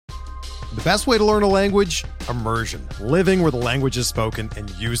The best way to learn a language? Immersion. Living where the language is spoken and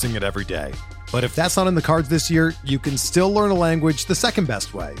using it every day. But if that's not in the cards this year, you can still learn a language the second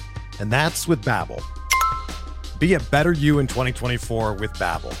best way, and that's with Babbel. Be a better you in 2024 with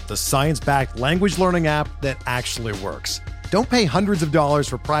Babbel, the science-backed language learning app that actually works. Don't pay hundreds of dollars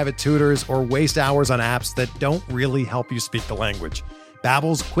for private tutors or waste hours on apps that don't really help you speak the language.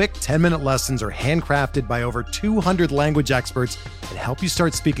 Babbel's quick 10-minute lessons are handcrafted by over 200 language experts and help you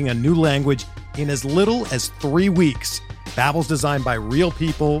start speaking a new language in as little as 3 weeks. Babbel's designed by real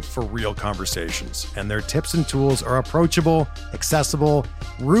people for real conversations, and their tips and tools are approachable, accessible,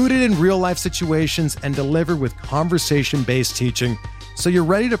 rooted in real-life situations, and delivered with conversation-based teaching, so you're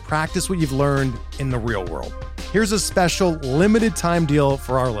ready to practice what you've learned in the real world. Here's a special limited-time deal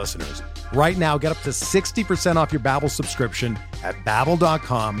for our listeners. Right now, get up to 60% off your Babbel subscription at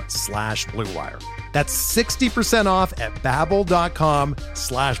babbel.com/Blue Wire. That's 60% off at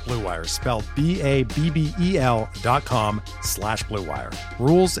babbel.com/Blue Wire, spelled BABBEL.com/Blue Wire.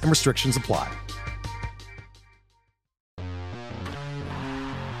 Rules and restrictions apply.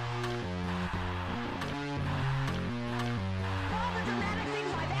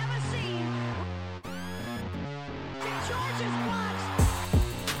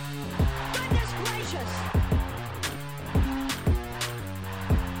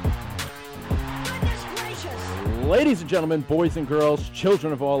 Ladies and gentlemen, boys and girls,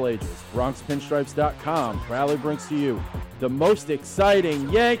 children of all ages, BronxPinstripes.com proudly brings to you the most exciting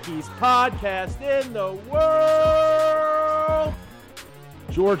Yankees podcast in the world,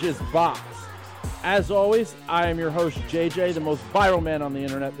 George's Box. As always, I am your host, JJ, the most viral man on the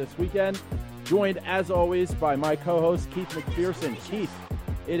internet this weekend, joined as always by my co-host, Keith McPherson. Keith,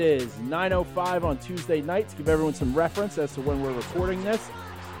 it is 9:05 on Tuesday night to give everyone some reference as to when we're recording this.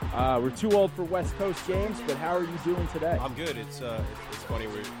 We're too old for West Coast games, but how are you doing today? I'm good. It's funny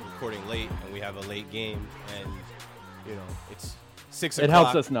we're recording late and we have a late game, and you know it's 6 o'clock. It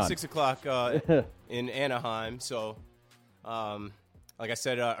helps us not. 6 o'clock in Anaheim. So, like I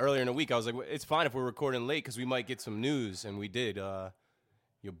said earlier in the week, I was like, it's fine if we're recording late because we might get some news, and we did. Your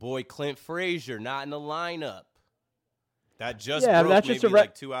boy Clint Frazier not in the lineup. That just broke that's maybe just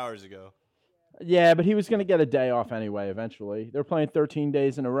like 2 hours ago. Yeah, but he was going to get a day off anyway eventually. They're playing 13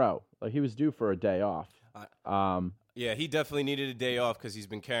 days in a row. Like, he was due for a day off. Yeah, he definitely needed a day off because he's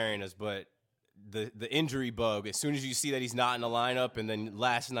been carrying us. But the injury bug, as soon as you see that he's not in the lineup, and then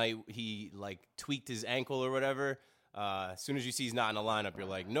last night he, like, tweaked his ankle or whatever, as soon as you see he's not in the lineup, you're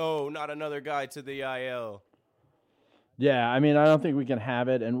like, no, not another guy to the IL. Yeah, I mean, I don't think we can have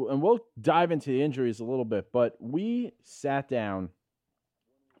it. And we'll dive into the injuries a little bit. But we sat down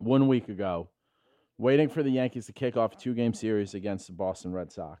 1 week ago waiting for the Yankees to kick off a 2-game series against the Boston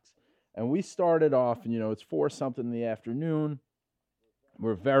Red Sox. And we started off, and, it's 4-something in the afternoon.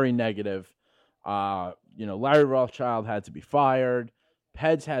 We're very negative. Larry Rothschild had to be fired.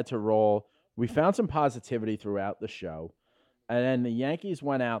 Peds had to roll. We found some positivity throughout the show. And then the Yankees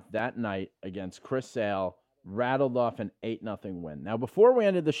went out that night against Chris Sale, rattled off an 8-0 win. Now, before we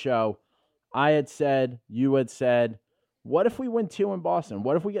ended the show, I had said, you had said, what if we win 2 in Boston?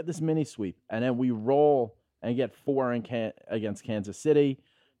 What if we get this mini sweep and then we roll and get 4 against Kansas City,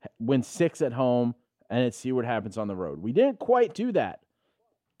 win 6 at home, and then see what happens on the road? We didn't quite do that.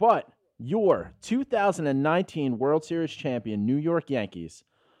 But your 2019 World Series champion New York Yankees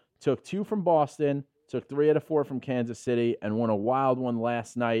took 2 from Boston, took 3 out of 4 from Kansas City, and won a wild one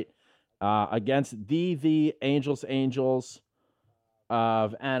last night against the Angels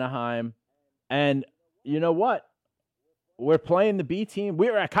of Anaheim. And you know what? We're playing the B team.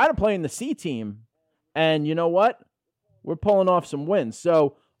 We're kind of playing the C team. And you know what? We're pulling off some wins.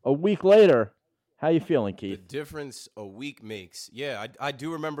 So a week later, how you feeling, Keith? The difference a week makes. Yeah, I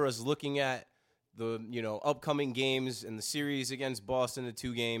do remember us looking at the upcoming games in the series against Boston, the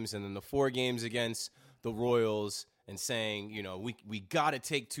 2 games, and then the 4 games against the Royals, and saying, we got to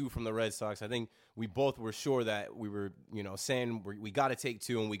take 2 from the Red Sox. I think we both were sure that we were, saying we got to take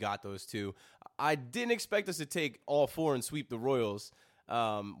 2, and we got those 2. I didn't expect us to take all 4 and sweep the Royals.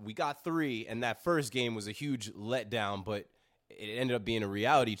 We got 3, and that first game was a huge letdown, but it ended up being a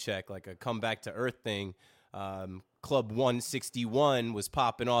reality check, like a comeback to earth thing. Club 161 was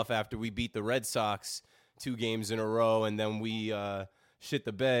popping off after we beat the Red Sox 2 games in a row, and then we shit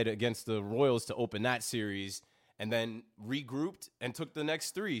the bed against the Royals to open that series, and then regrouped and took the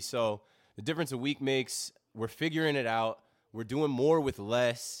next 3. So the difference a week makes. We're figuring it out. We're doing more with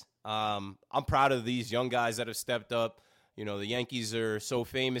less. I'm proud of these young guys that have stepped up. The Yankees are so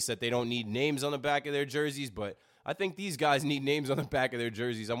famous that they don't need names on the back of their jerseys, but I think these guys need names on the back of their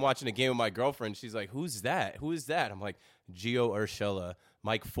jerseys. I'm watching a game with my girlfriend. She's like, who's that? Who is that? I'm like, Gio Urshela,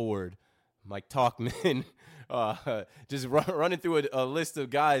 Mike Ford, Mike Talkman, just running through a list of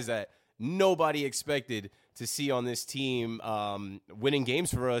guys that nobody expected to see on this team, winning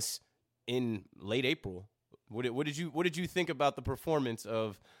games for us in late April. What did you think about the performance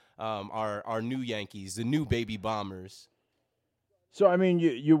of our new Yankees, the new baby Bombers? So I mean,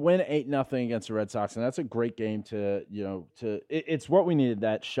 you win 8-0 against the Red Sox, and that's a great game it's what we needed,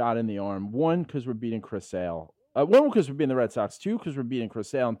 that shot in the arm. One, because we're beating Chris Sale. One, because we're beating the Red Sox. Two, because we're beating Chris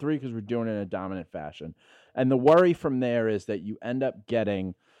Sale. And three, because we're doing it in a dominant fashion. And the worry from there is that you end up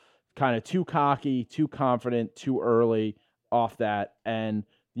getting kind of too cocky, too confident, too early off that. And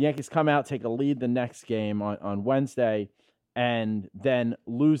the Yankees come out, take a lead the next game on Wednesday, and then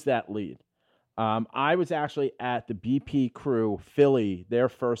lose that lead. I was actually at the BP Crew Philly, their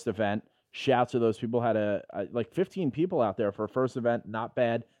first event. Shouts to those people. Had like 15 people out there for a first event. Not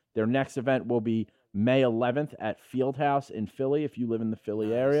bad. Their next event will be May 11th at Fieldhouse in Philly. If you live in the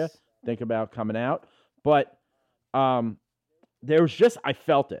Philly area, think about coming out. But there was just, I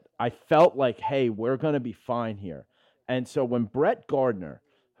felt it. I felt like, hey, we're going to be fine here. And so when Brett Gardner,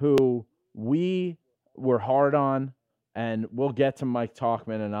 who we were hard on, and we'll get to Mike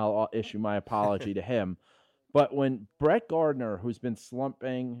Talkman, and I'll issue my apology to him. But when Brett Gardner, who's been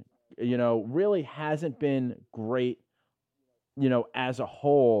slumping, really hasn't been great, as a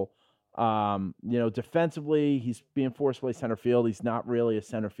whole, defensively, he's being forced to play center field. He's not really a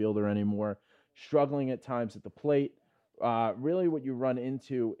center fielder anymore, struggling at times at the plate. Really what you run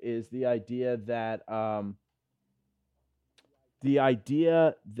into is the idea that I'm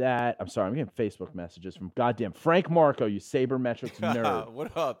sorry, I'm getting Facebook messages from goddamn Frank Marco, you sabermetrics nerd.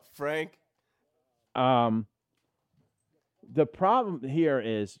 What up, Frank? The problem here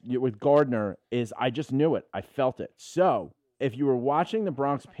is with Gardner is I just knew it. I felt it. So if you were watching the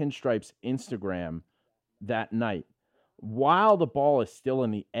Bronx Pinstripes Instagram that night, while the ball is still in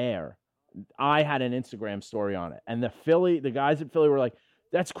the air, I had an Instagram story on it. And the guys at Philly were like,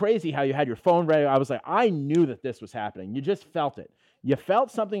 that's crazy how you had your phone ready. I was like, I knew that this was happening. You just felt it. You felt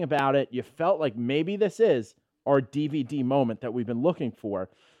something about it. You felt like maybe this is our DVD moment that we've been looking for.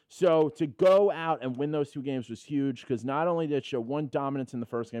 So to go out and win those two games was huge because not only did it show one dominance in the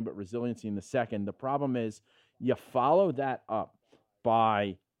first game, but resiliency in the second. The problem is you follow that up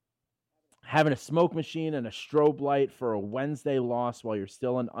by having a smoke machine and a strobe light for a Wednesday loss while you're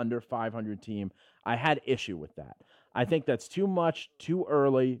still an under 500 team. I had issue with that. I think that's too much, too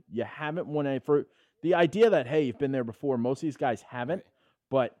early. You haven't won any. For the idea that, hey, you've been there before, most of these guys haven't,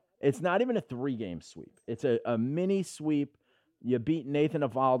 but it's not even a 3-game sweep. It's a mini sweep. You beat Nathan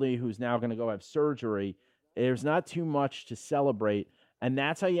Eovaldi, who's now going to go have surgery. There's not too much to celebrate, and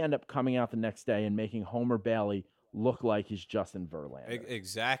that's how you end up coming out the next day and making Homer Bailey look like he's Justin Verlander.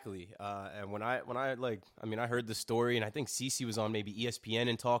 Exactly. And when I heard the story, and I think CeCe was on maybe ESPN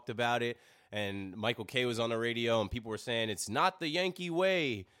and talked about it, and Michael Kay was on the radio, and people were saying it's not the Yankee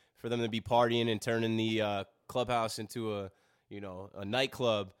way for them to be partying and turning the clubhouse into a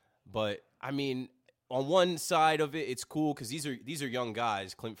nightclub. But I mean, on one side of it, it's cool because these are young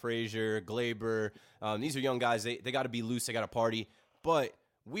guys, Clint Frazier, Glaber. These are young guys. They got to be loose. They got to party. But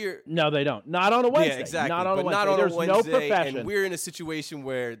no, they don't. Not on a Wednesday. Yeah, exactly. Not on a Wednesday. Not on There's a Wednesday, no profession. And we're in a situation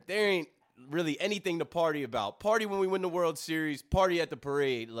where there ain't really anything to party about. Party when we win the World Series. Party at the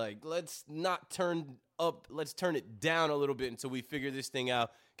parade. Like, let's not turn up. Let's turn it down a little bit until we figure this thing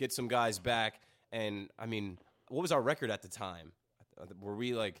out. Get some guys back. And I mean, what was our record at the time? Were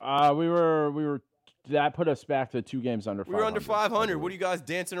we like? We were. That put us back to 2 games under 500. We were under 500. What are you guys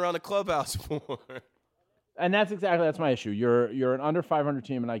dancing around the clubhouse for? And that's my issue. You're an under 500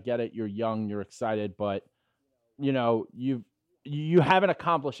 team, and I get it. You're young, you're excited, but you haven't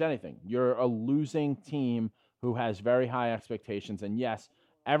accomplished anything. You're a losing team who has very high expectations. And yes,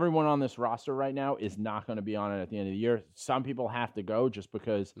 everyone on this roster right now is not going to be on it at the end of the year. Some people have to go just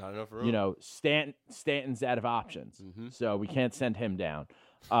because not enough room. Stanton's out of options, mm-hmm. so we can't send him down.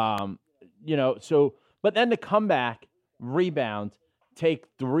 But then to come back, rebound, take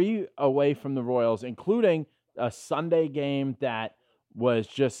 3 away from the Royals, including a Sunday game that was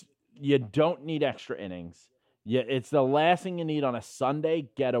just, you don't need extra innings. It's the last thing you need on a Sunday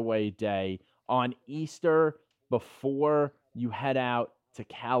getaway day on Easter before you head out to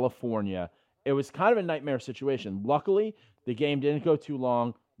California. It was kind of a nightmare situation. Luckily, the game didn't go too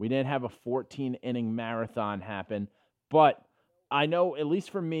long. We didn't have a 14-inning marathon happen. But I know, at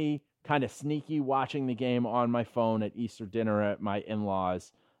least for me, kind of sneaky watching the game on my phone at Easter dinner at my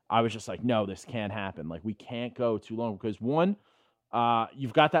in-laws, I was just like, no, this can't happen. Like, we can't go too long because, one,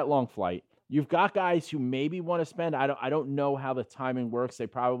 you've got that long flight. You've got guys who maybe want to spend. I don't know how the timing works. They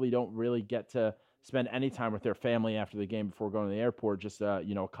probably don't really get to spend any time with their family after the game before going to the airport, just a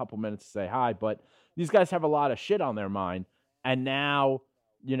couple minutes to say hi. But these guys have a lot of shit on their mind, and now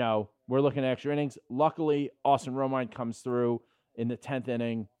we're looking at extra innings. Luckily, Austin Romine comes through in the 10th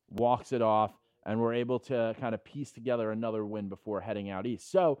inning, walks it off, and we're able to kind of piece together another win before heading out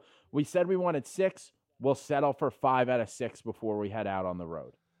east. So we said we wanted 6. We'll settle for 5 out of 6 before we head out on the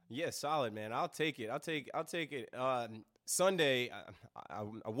road. Yeah, solid, man. I'll take it. I'll take it. Sunday,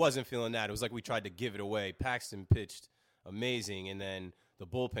 I wasn't feeling that. It was like we tried to give it away. Paxton pitched amazing, and then the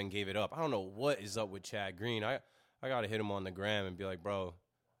bullpen gave it up. I don't know what is up with Chad Green. I got to hit him on the gram and be like, bro,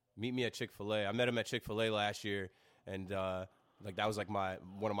 meet me at Chick-fil-A. I met him at Chick-fil-A last year, and that was like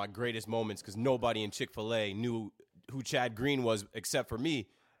one of my greatest moments because nobody in Chick-fil-A knew who Chad Green was except for me,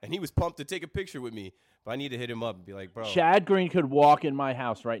 and he was pumped to take a picture with me. But I need to hit him up and be like, bro. Chad Green could walk in my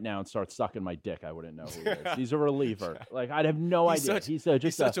house right now and start sucking my dick. I wouldn't know who he is. He's a reliever. Like, I'd have no idea. He's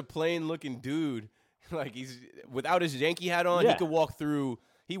such a plain-looking dude. Like, he's without his Yankee hat on, yeah. He could walk through.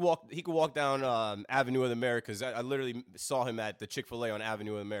 He could walk down Avenue of the Americas. I literally saw him at the Chick-fil-A on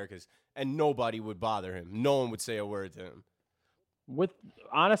Avenue of the Americas, and nobody would bother him. No one would say a word to him.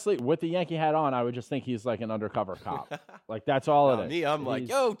 Honestly, with the Yankee hat on, I would just think he's like an undercover cop. Like, that's all it is. Me, I'm like,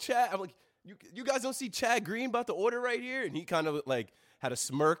 yo, Chad. I'm like, you guys don't see Chad Green about to order right here? And he kind of like had a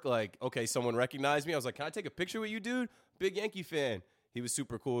smirk, like, okay, someone recognized me. I was like, can I take a picture with you, dude? Big Yankee fan. He was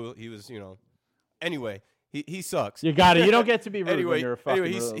super cool. He was, Anyway, he sucks. You got it. You don't get to be rude anyway, when you're a fucking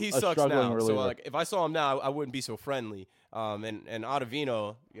he sucks now. reliever. So like, if I saw him now, I wouldn't be so friendly. And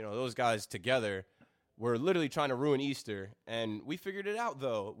Ottavino, those guys together were literally trying to ruin Easter, and we figured it out.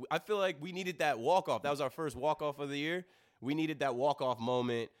 Though I feel like we needed that walk off. That was our first walk off of the year. We needed that walk off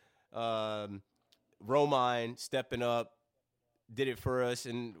moment. Romine stepping up did it for us,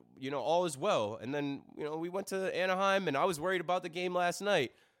 and all is well. And then we went to Anaheim, and I was worried about the game last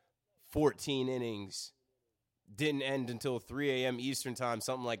night. 14 innings, didn't end until 3 a.m. Eastern time,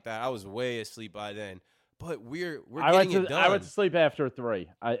 something like that. I was way asleep by then. But we're getting it done. I went to sleep after 3.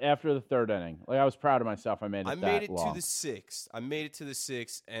 After the 3rd inning. Like, I was proud of myself. I made it to the 6th. I made it to the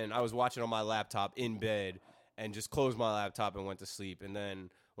 6th, and I was watching on my laptop in bed and just closed my laptop and went to sleep. And then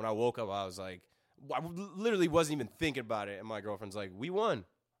when I woke up, I was like, I literally wasn't even thinking about it. And my girlfriend's like, we won.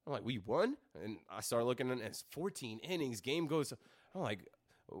 I'm like, we won? And I started looking, and it's 14 innings. Game goes. I'm like,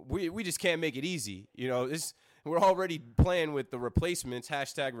 we just can't make it easy. We're already playing with the replacements,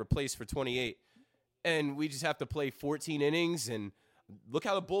 #replace for 28. And we just have to play 14 innings. And look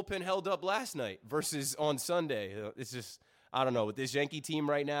how the bullpen held up last night versus on Sunday. It's just, I don't know. With this Yankee team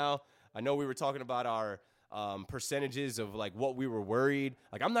right now, I know we were talking about our percentages of like what we were worried.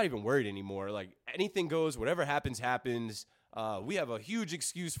 Like, I'm not even worried anymore. Like, anything goes, whatever happens, happens. We have a huge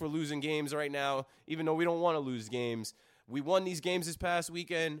excuse for losing games right now, even though we don't want to lose games. We won these games this past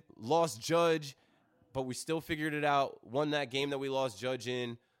weekend, lost Judge, but we still figured it out. Won that game that we lost Judge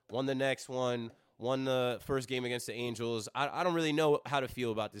in, won the next one, won the first game against the Angels. I don't really know how to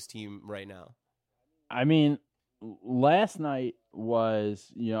feel about this team right now. I mean, last night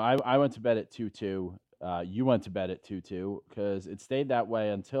was, I went to bed at 2-2. You went to bed at 2-2 because it stayed that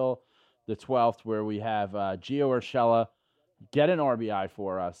way until the 12th, where we have Gio Urshela get an RBI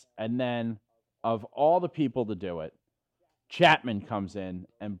for us. And then, of all the people to do it, Chapman comes in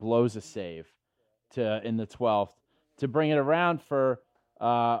and blows a save in the 12th to bring it around for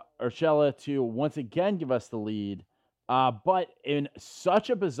Urshela to once again give us the lead. But in such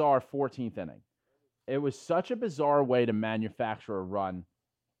a bizarre 14th inning. It was such a bizarre way to manufacture a run.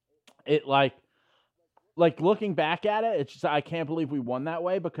 It like looking back at it, it's just, I can't believe we won that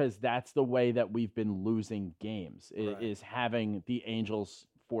way, because that's the way that we've been losing games, right. is having the Angels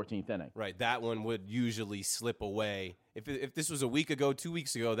 14th inning. Right. That one would usually slip away. If this was a week ago, 2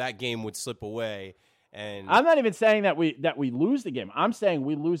 weeks ago, that game would slip away. And I'm not even saying that we lose the game. I'm saying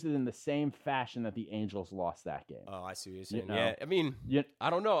we lose it in the same fashion that the Angels lost that game. Oh, I see what you're saying. Yeah, I mean, I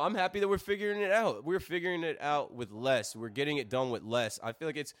don't know. I'm happy that we're figuring it out. We're figuring it out with less. We're getting it done with less. I feel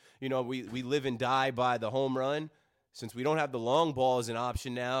like it's, we live and die by the home run. Since we don't have the long ball as an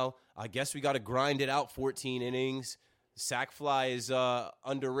option now, I guess we got to grind it out 14 innings. Sack fly is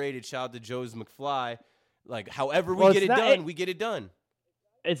underrated. Shout out to Joe's McFly. Like, however we get it done, we get it done.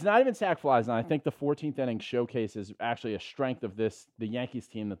 It's not even sack flies, and I think the 14th inning showcases actually a strength of the Yankees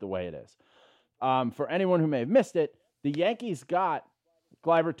team, that the way it is. For anyone who may have missed it, the Yankees got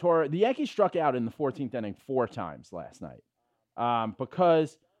Gleyber Torres. The Yankees struck out in the 14th inning 4 times last night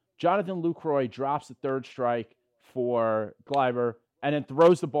because Jonathan Lucroy drops the 3rd strike for Gleyber and then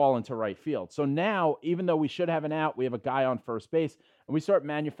throws the ball into right field. So now, even though we should have an out, we have a guy on first base, and we start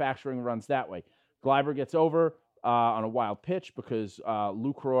manufacturing runs that way. Gleyber gets over. on a wild pitch because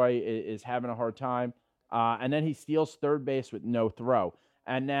Lucroy is having a hard time. And then he steals third base with no throw.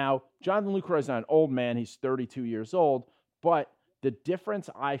 And now Jonathan Lucroy is not an old man. He's 32 years old. But the difference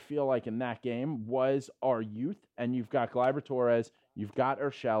I feel like in that game was our youth. And you've got Gleyber Torres. You've got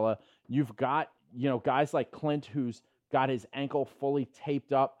Urshela. You've got, guys like Clint who's got his ankle fully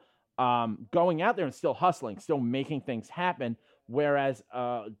taped up, going out there and still hustling, still making things happen. Whereas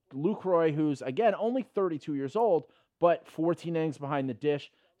Lucroy, who's, again, only 32 years old, but 14 innings behind the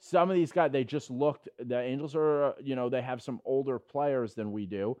dish. Some of these guys, they just looked, the Angels are, they have some older players than we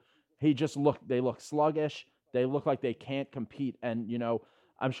do. They look sluggish. They look like they can't compete. And,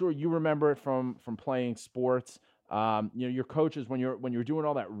 I'm sure you remember it from playing sports. Your coaches, when you're doing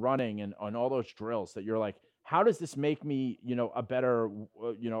all that running and on all those drills, that you're like, how does this make me, a better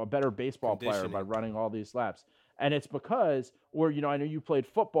baseball player by running all these laps? And it's because, or, I know you played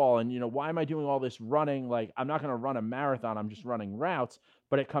football and, why am I doing all this running? Like, I'm not going to run a marathon. I'm just running routes.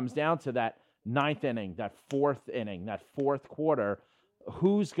 But it comes down to that ninth inning, that fourth inning, that fourth quarter.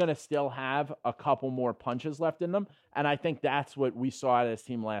 Who's going to still have a couple more punches left in them? And I think that's what we saw out of this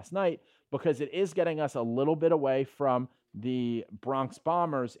team last night, because it is getting us a little bit away from the Bronx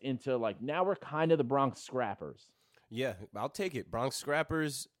Bombers into, like, now we're kind of the Bronx Scrappers. Yeah, I'll take it. Bronx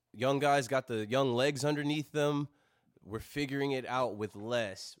Scrappers, young guys got the young legs underneath them. We're figuring it out with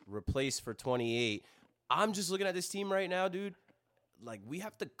less. Replace for 28. I'm just looking at this team right now, dude. Like, we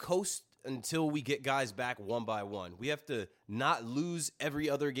have to coast until we get guys back one by one. We have to not lose every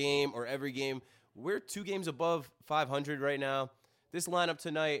other game or every game. We're 2 games above 500 right now. This lineup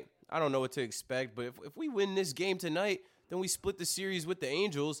tonight, I don't know what to expect, but if we win this game tonight, then we split the series with the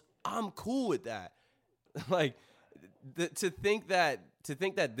Angels. I'm cool with that. Like, to think that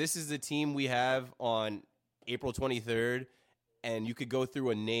this is the team we have on April 23rd, and you could go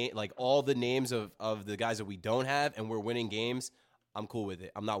through a name, like all the names of the guys that we don't have, and we're winning games, I'm cool with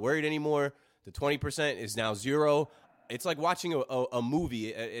it. I'm not worried anymore. The 20% is now 0. It's like watching a movie.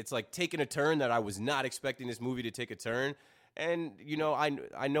 It's like taking a turn that I was not expecting this movie to take a turn. And,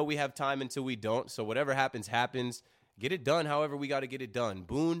 I know we have time until we don't, so whatever happens, happens. Get it done however we got to get it done.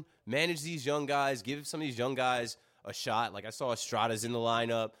 Boone, manage these young guys. Give some of these young guys a shot. Like, I saw Estrada's in the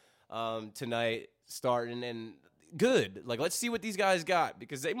lineup tonight starting, and good. Like, let's see what these guys got,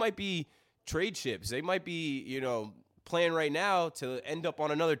 because they might be trade chips. They might be, playing right now to end up on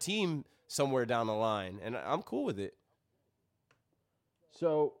another team somewhere down the line, and I'm cool with it.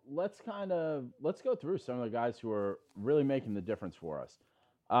 So let's go through some of the guys who are really making the difference for us.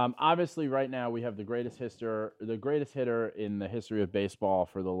 Obviously, right now we have the greatest hitter in the history of baseball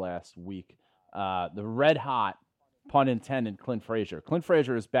for the last week, the red hot, pun intended, Clint Frazier. Clint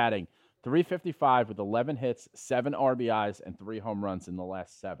Frazier is batting .355 with 11 hits, 7 RBIs, and 3 home runs in the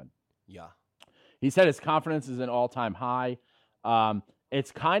last 7. Yeah. He said his confidence is an all-time high.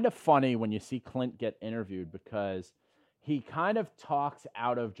 It's kind of funny when you see Clint get interviewed, because he kind of talks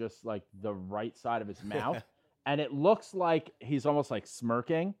out of just like the right side of his mouth, and it looks like he's almost like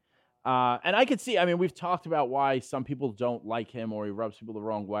smirking. And I could see, we've talked about why some people don't like him, or he rubs people the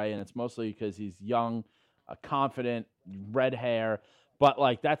wrong way, and it's mostly because he's young, confident, red hair. But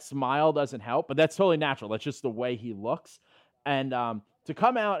like, that smile doesn't help, but that's totally natural. That's just the way he looks. And to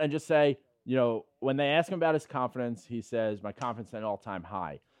come out and just say, when they ask him about his confidence, he says, my confidence is at an all-time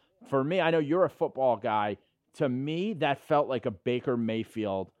high. For me, I know you're a football guy. To me, that felt like a Baker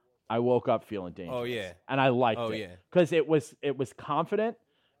Mayfield. I woke up feeling dangerous. Oh, yeah. And I liked it. Oh, yeah. Because it was confident.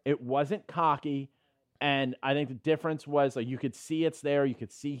 It wasn't cocky. And I think the difference was, like, you could see it's there. You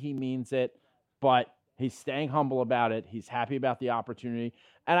could see he means it. But he's staying humble about it. He's happy about the opportunity.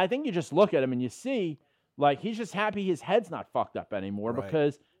 And I think you just look at him and you see, like, he's just happy his head's not fucked up anymore, right,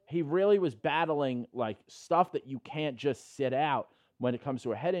 because he really was battling, like, stuff that you can't just sit out when it comes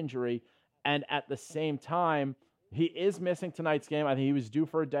to a head injury. And at the same time, he is missing tonight's game. I think he was due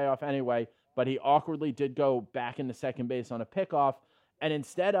for a day off anyway, but he awkwardly did go back into second base on a pickoff. And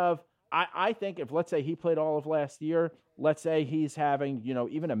instead of, I think if, let's say, he played all of last year, let's say he's having,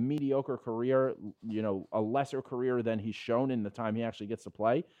 even a mediocre career, a lesser career than he's shown in the time he actually gets to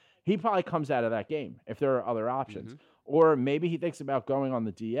play, he probably comes out of that game if there are other options. Mm-hmm. Or maybe he thinks about going on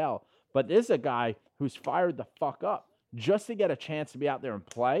the DL. But this is a guy who's fired the fuck up just to get a chance to be out there and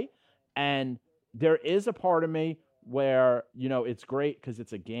play. And there is a part of me where, it's great because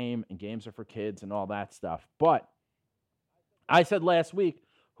it's a game and games are for kids and all that stuff. But I said last week,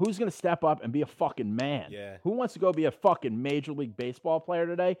 who's going to step up and be a fucking man? Yeah. Who wants to go be a fucking Major League Baseball player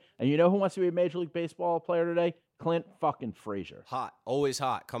today? And you know who wants to be a Major League Baseball player today? Clint fucking Frazier. Hot. Always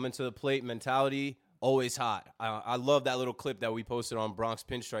hot. Coming to the plate mentality, always hot. I love that little clip that we posted on Bronx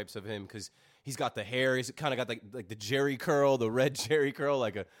Pinstripes of him, because He's got the hair. He's kind of got like the Jerry curl, the red Jerry curl,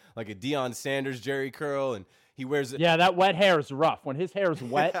 like a Deion Sanders Jerry curl, and he wears. Yeah, that wet hair is rough. When his hair is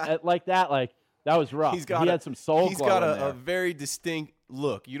wet like that, like that was rough. He had some soul. He's got a very distinct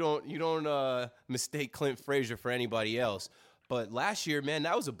look. You don't mistake Clint Frazier for anybody else. But last year, man,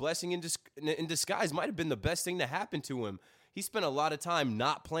 that was a blessing in disguise. Might have been the best thing to happen to him. He spent a lot of time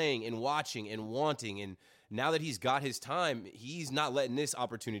not playing and watching and wanting, and now that he's got his time, he's not letting this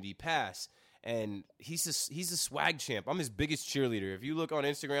opportunity pass. And he's a swag champ. I'm his biggest cheerleader. If you look on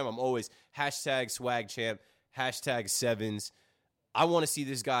Instagram, I'm always #swag champ, #sevens. I want to see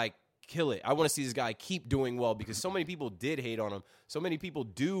this guy kill it. I want to see this guy keep doing well because so many people did hate on him. So many people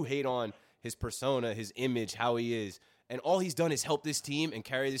do hate on his persona, his image, how he is. And all he's done is help this team and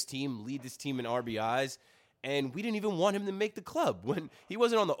carry this team, lead this team in RBIs. And we didn't even want him to make the club when he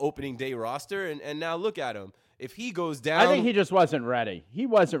wasn't on the opening day roster. And now look at him. If he goes down. I think he just wasn't ready. He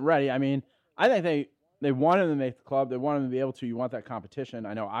wasn't ready. I mean, I think they wanted him to make the club. They wanted him to be able to. You want that competition.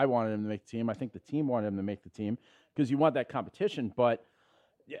 I know I wanted him to make the team. I think the team wanted him to make the team because you want that competition. But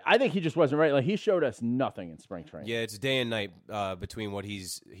I think he just wasn't ready. Like, he showed us nothing in spring training. Yeah, it's day and night between what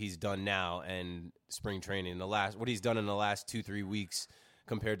he's done now and spring training. What he's done in the last 2-3 weeks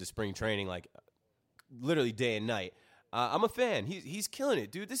compared to spring training, like literally day and night. I'm a fan. He's killing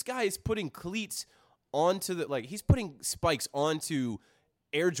it, dude. This guy is putting cleats onto he's putting spikes onto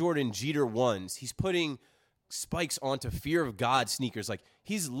Air Jordan Jeter 1s. He's putting spikes onto Fear of God sneakers. Like,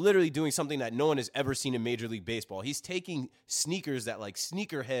 he's literally doing something that no one has ever seen in Major League Baseball. He's taking sneakers that, like,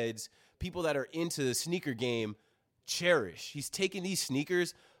 sneakerheads, people that are into the sneaker game, cherish. He's taking these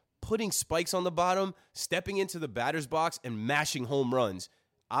sneakers, putting spikes on the bottom, stepping into the batter's box, and mashing home runs.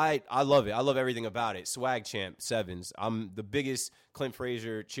 I love it. I love everything about it. Swag champ, sevens. I'm the biggest Clint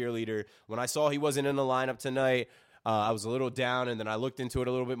Frazier cheerleader. When I saw he wasn't in the lineup tonight, I was a little down, and then I looked into it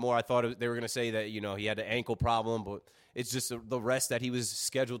a little bit more. I thought they were going to say that, he had an ankle problem, but it's just the rest that he was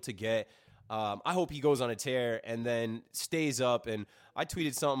scheduled to get. I hope he goes on a tear and then stays up. And I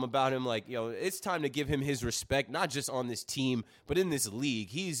tweeted something about him like, it's time to give him his respect, not just on this team, but in this league.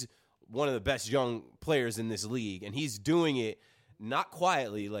 He's one of the best young players in this league, and he's doing it not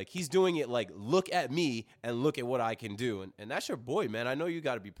quietly. Like, he's doing it like, look at me and look at what I can do. And that's your boy, man. I know you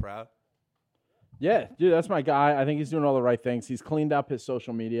got to be proud. Yeah, dude, that's my guy. I think he's doing all the right things. He's cleaned up his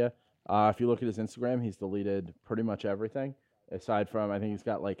social media. If you look at his Instagram, he's deleted pretty much everything, aside from I think he's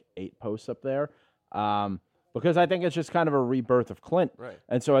got like 8 posts up there. Because I think it's just kind of a rebirth of Clint. Right.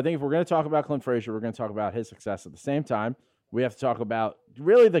 And so I think if we're going to talk about Clint Frazier, we're going to talk about his success at the same time. We have to talk about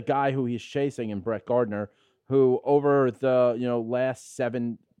really the guy who he's chasing in Brett Gardner, who over the last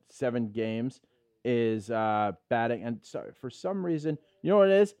seven games is batting. And sorry, for some reason, you know what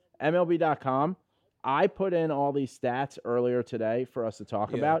it is? MLB.com. I put in all these stats earlier today for us to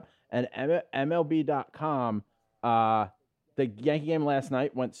talk about, and MLB.com, the Yankee game last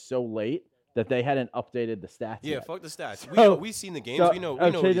night went so late that they hadn't updated the stats. Yeah, yet. fuck the stats. We've seen the games. We know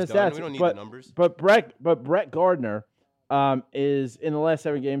what he's done. We don't need the numbers. But Brett Gardner is in the last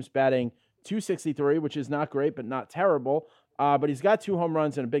 7 games batting .263, which is not great, but not terrible. But he's got 2 home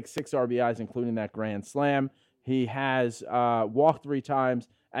runs and a big 6 RBIs, including that grand slam. He has walked 3 times.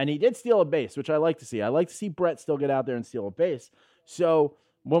 And he did steal a base, which I like to see. I like to see Brett still get out there and steal a base. So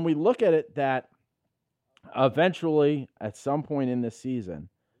when we look at it, that eventually, at some point in this season,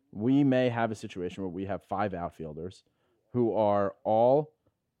 we may have a situation where we have 5 outfielders who are all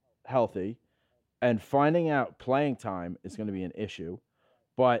healthy, and finding out playing time is going to be an issue.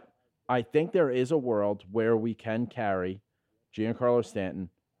 But I think there is a world where we can carry Giancarlo Stanton,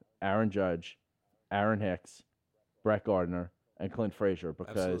 Aaron Judge, Aaron Hicks, Brett Gardner, and Clint Frazier,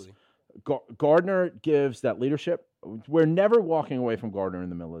 because Gardner gives that leadership. We're never walking away from Gardner in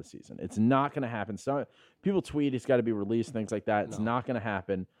the middle of the season. It's not going to happen. Some people tweet he's got to be released, things like that. It's not going to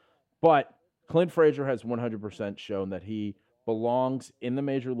happen. But Clint Frazier has 100% shown that he belongs in the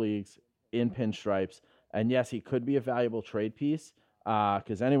major leagues in pinstripes. And yes, he could be a valuable trade piece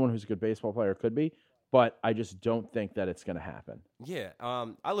because anyone who's a good baseball player could be. But I just don't think that it's going to happen. Yeah,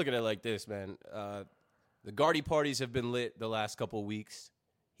 I look at it like this, man. The Gardy parties have been lit the last couple of weeks.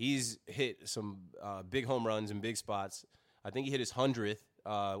 He's hit some big home runs in big spots. I think he hit his 100th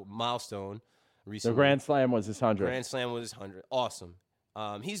milestone recently. The Grand Slam was his 100th. Grand Slam was his 100th. Awesome.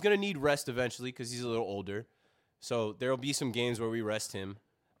 He's going to need rest eventually because he's a little older. So there will be some games where we rest him.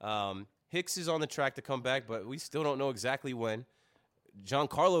 Hicks is on the track to come back, but we still don't know exactly when.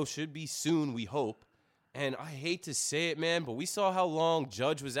 Giancarlo should be soon, we hope. And I hate to say it, man, but we saw how long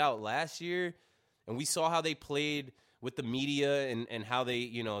Judge was out last year. And we saw how they played with the media and how they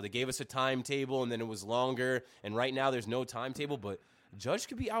gave us a timetable and then it was longer. And right now there's no timetable. But Judge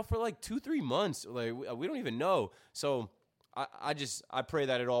could be out for like 2-3 months. Like we don't even know. So I pray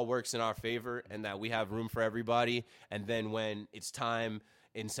that it all works in our favor and that we have room for everybody. And then when it's time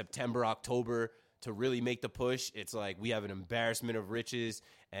in September, October to really make the push, it's like we have an embarrassment of riches,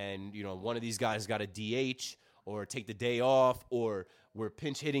 and one of these guys got a DH or take the day off, or we're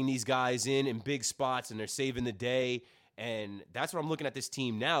pinch hitting these guys in big spots and they're saving the day. And that's what I'm looking at this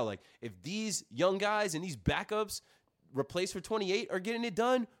team now. Like, if these young guys and these backups replaced for 28 are getting it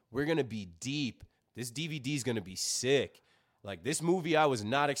done, we're going to be deep. This DVD is going to be sick. Like, this movie I was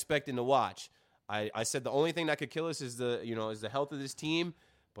not expecting to watch. I said the only thing that could kill us is the health of this team.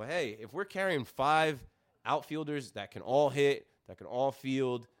 But, hey, if we're carrying 5 outfielders that can all hit, that can all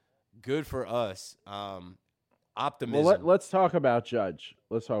field, good for us. Optimism. Well, let's talk about Judge.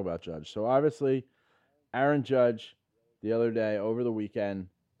 So, obviously, Aaron Judge, the other day, over the weekend,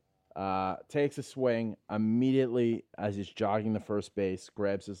 takes a swing immediately as he's jogging the first base,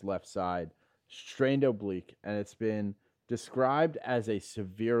 grabs his left side, strained oblique, and it's been described as a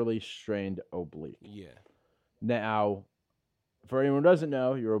severely strained oblique. Yeah. Now, for anyone who doesn't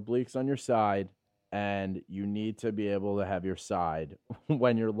know, your oblique's on your side, and you need to be able to have your side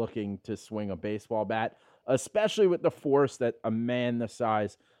when you're looking to swing a baseball bat, especially with the force that a man the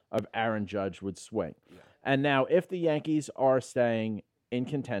size of Aaron Judge would swing. Yeah. And now, if the Yankees are staying in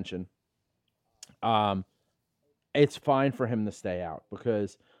contention, it's fine for him to stay out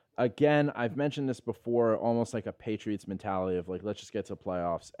because, again, I've mentioned this before, almost like a Patriots mentality of like, let's just get to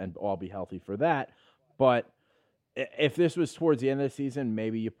playoffs and all be healthy for that. But if this was towards the end of the season,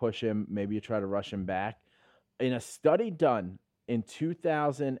 maybe you push him, maybe you try to rush him back. In a study done in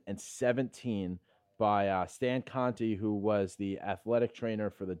 2017 by Stan Conti, who was the athletic trainer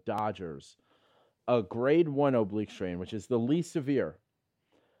for the Dodgers, a grade 1 oblique strain, which is the least severe,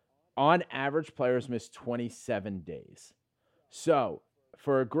 on average, players miss 27 days. So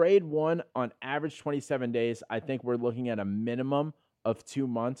for a grade 1 on average 27 days, I think we're looking at a minimum of 2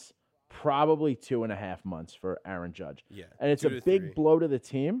 months, probably 2.5 months for Aaron Judge. Yeah, and it's a big blow to the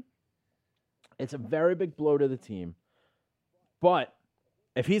team. It's a very big blow to the team. But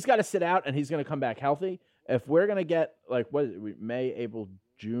if he's got to sit out and he's going to come back healthy, if we're going to get like May, April,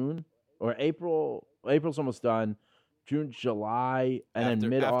 June, or April's almost done, June, July, and then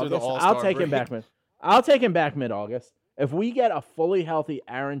mid-August, I'll take him back mid-August. If we get a fully healthy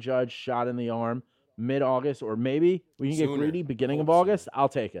Aaron Judge shot in the arm mid-August, or maybe we can get greedy beginning of August, I'll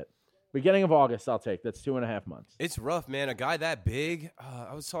take it. Beginning of August, I'll take. That's 2.5 months. It's rough, man. A guy that big.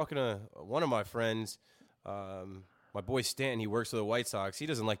 I was talking to one of my friends, my boy Stanton. He works for the White Sox. He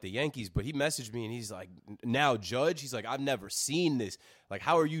doesn't like the Yankees, but he messaged me and he's like, "Now Judge." He's like, "I've never seen this. Like,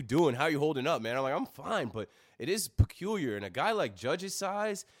 how are you doing? How are you holding up, man?" I'm like, "I'm fine," but it is peculiar. And a guy like Judge's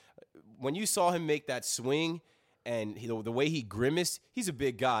size, when you saw him make that swing. And the way he grimaced, he's a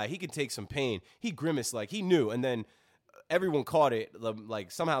big guy. He can take some pain. He grimaced like he knew. And then everyone caught it.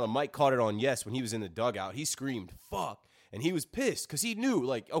 Like somehow the mic caught it on Yes when he was in the dugout. He screamed, "Fuck." And he was pissed because he knew,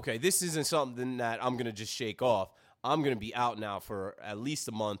 like, okay, this isn't something that I'm going to just shake off. I'm going to be out now for at least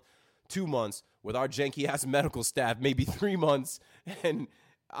a month, 2 months with our janky-ass medical staff, maybe 3 months. And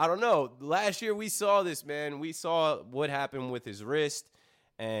I don't know. Last year we saw this, man. We saw what happened with his wrist.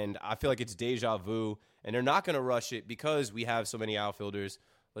 And I feel like it's deja vu. And they're not going to rush it because we have so many outfielders.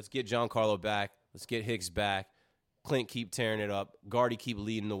 Let's get Giancarlo back. Let's get Hicks back. Clint keep tearing it up. Gardy keep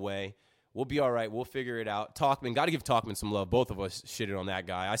leading the way. We'll be all right. We'll figure it out. Tauchman, got to give Tauchman some love. Both of us shitted on that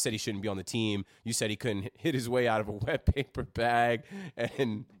guy. I said he shouldn't be on the team. You said he couldn't hit his way out of a wet paper bag.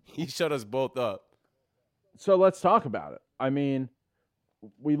 And he shut us both up. So let's talk about it. I mean,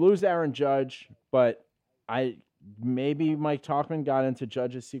 we lose Aaron Judge, but maybe Mike Tauchman got into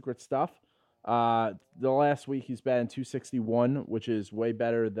Judge's secret stuff. The last week he's batting .261, which is way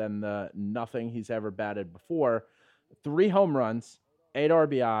better than the nothing he's ever batted before. 3 home runs, 8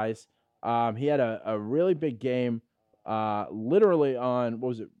 RBIs. He had a really big game, literally on, what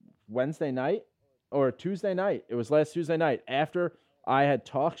was it, Wednesday night or Tuesday night? It was last Tuesday night after I had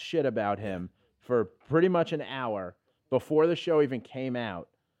talked shit about him for pretty much an hour before the show even came out.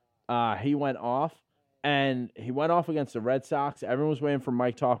 He went off. And he went off against the Red Sox. Everyone was waiting for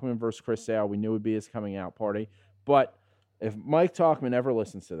Mike Tauchman versus Chris Sale. We knew it would be his coming out party. But if Mike Tauchman ever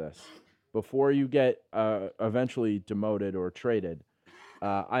listens to this, before you get eventually demoted or traded,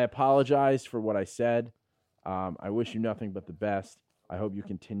 I apologize for what I said. I wish you nothing but the best. I hope you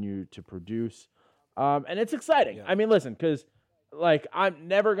continue to produce. And it's exciting. Yeah. I mean, listen, because like I'm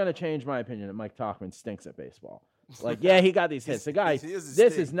never going to change my opinion that Mike Tauchman stinks at baseball. Like, yeah, he got these hits. The guy, this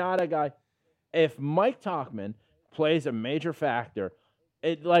is not a guy. If Mike Tauchman plays a major factor,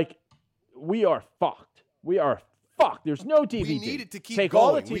 we are fucked. We are fuck, there's no DVD. We need it to keep Take going.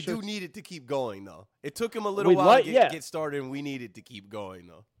 all the We t-shirts. do need it to keep going, though. It took him a little while to get started, and we need it to keep going,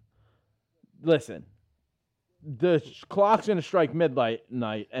 though. Listen, the clock's going to strike midnight,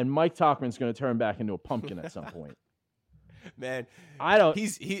 and Mike Talkman's going to turn back into a pumpkin at some point. Man,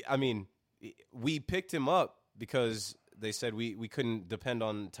 I mean, we picked him up because they said we couldn't depend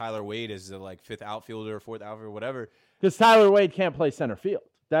on Tyler Wade as the fifth outfielder or fourth outfielder or whatever. Because Tyler Wade can't play center field.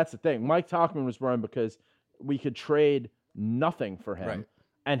 That's the thing. Mike Talkman was run because we could trade nothing for him, right.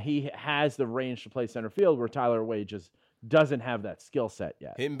 And he has the range to play center field where Tyler Wade just doesn't have that skill set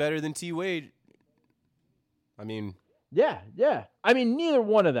yet. Hitting better than T. Wade. I mean, yeah. I mean, neither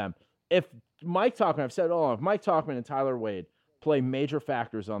one of them. If Mike Talkman, I've said all along, if Mike Talkman and Tyler Wade play major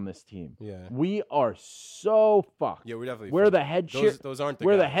factors on this team, we are so fucked. Yeah, we're definitely. We're fucked. the head Those aren't the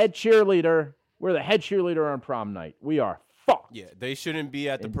We're guys. the head cheerleader. We're the head cheerleader on prom night. We are fucked. Yeah, they shouldn't be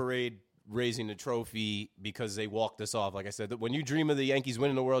at the parade raising the trophy because they walked us off. Like I said, when you dream of the Yankees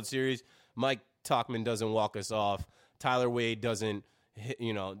winning the World Series, Mike Talkman doesn't walk us off. Tyler Wade doesn't.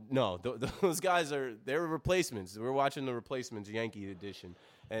 No, those guys they're replacements. We're watching the replacements Yankee edition.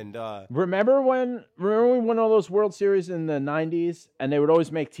 And remember when we won all those World Series in the 90s, and they would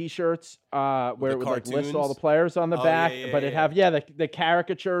always make T-shirts where it would list all the players on the back, but it'd have the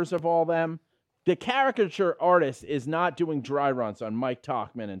caricatures of all them. The caricature artist is not doing dry runs on Mike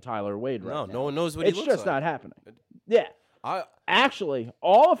Talkman and Tyler Wade right now. No one knows what he looks like. It's just not happening. Yeah. Actually,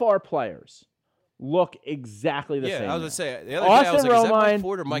 all of our players look exactly the same. Yeah, I was going to say, the other Austin day I was like, Romine, is that Mike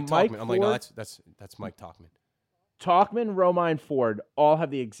Ford or Mike Talkman? I'm like, no, that's Mike Talkman. Talkman, Romine, Ford all have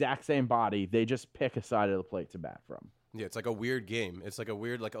the exact same body. They just pick a side of the plate to bat from. Yeah, it's like a weird game. It's like a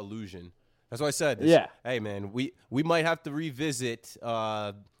weird illusion. That's why I said, hey, man, we might have to revisit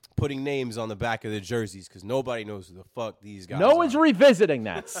putting names on the back of the jerseys because nobody knows who the fuck these guys are. No one's revisiting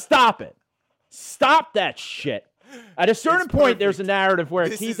that. Stop it. Stop that shit. At a certain point, there's a narrative where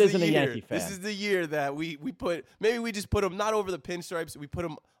Keith isn't a Yankee fan. This is the year that we put – maybe we just put them not over the pinstripes. We put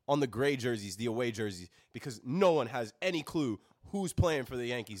them on the gray jerseys, the away jerseys, because no one has any clue who's playing for the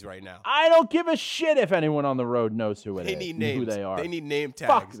Yankees right now. I don't give a shit if anyone on the road knows who it is. They need names. Who they are. They need name tags.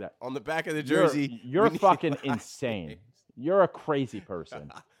 Fuck that. On the back of the jersey. You're fucking insane. You're a crazy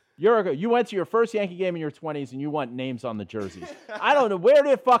person. You went to your first Yankee game in your 20s and you want names on the jerseys. I don't know. Where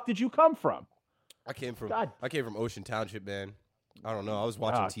the fuck did you come from? I came from Ocean Township, man. I don't know. I was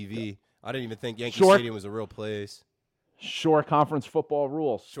watching TV. I didn't even think Yankee Stadium was a real place. Shore Conference football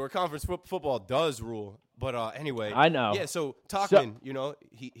rules. Shore Conference football does rule. But anyway. I know. Yeah, so Talkman,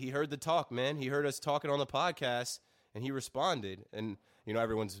 he heard the talk, man. He heard us talking on the podcast, and he responded. And,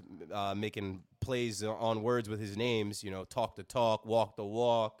 everyone's making plays on words with his names, talk the talk, walk the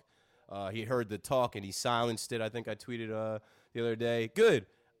walk. He heard the talk, and he silenced it. I think I tweeted the other day. Good.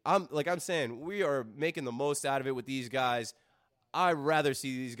 I'm saying, we are making the most out of it with these guys. I'd rather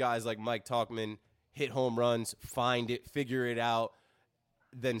see these guys like Mike Talkman hit home runs, find it, figure it out,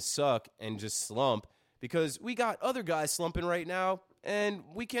 than suck and just slump. Because we got other guys slumping right now, and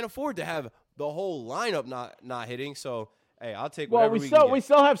we can't afford to have the whole lineup not hitting. So, hey, I'll take whatever we can get. We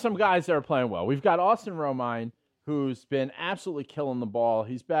still have some guys that are playing well. We've got Austin Romine, who's been absolutely killing the ball.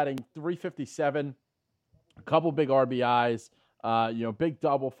 He's batting .357, a couple big RBIs. Big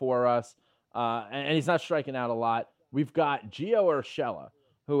double for us, and he's not striking out a lot. We've got Gio Urshela,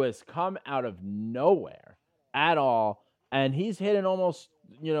 who has come out of nowhere at all, and he's hitting almost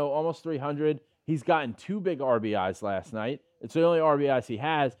 300. He's gotten 2 big RBIs last night. It's the only RBIs he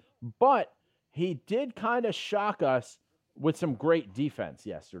has, but he did kind of shock us with some great defense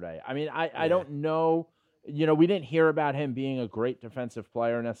yesterday. I mean, I don't know. We didn't hear about him being a great defensive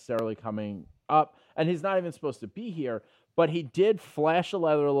player necessarily coming up, and he's not even supposed to be here. But he did flash the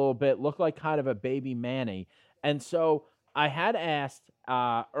leather a little bit, look like kind of a baby Manny. And so I had asked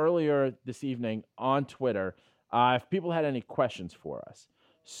earlier this evening on Twitter if people had any questions for us.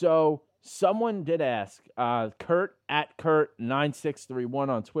 So someone did ask, Kurt at Kurt9631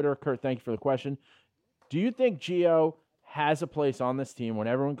 on Twitter. Kurt, thank you for the question. Do you think Gio has a place on this team when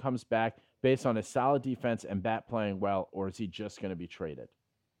everyone comes back based on his solid defense and bat playing well, or is he just going to be traded?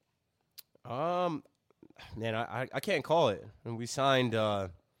 Man, I can't call it. And we signed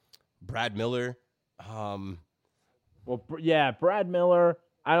Brad Miller. Brad Miller.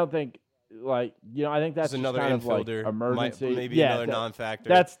 I don't think I think that's another kind infielder, of emergency. Maybe another non-factor.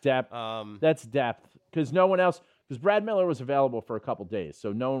 That's depth. That's depth because no one else. Because Brad Miller was available for a couple days,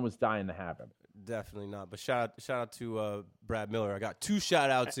 so no one was dying to have him. Definitely not. But shout out to Brad Miller. I got 2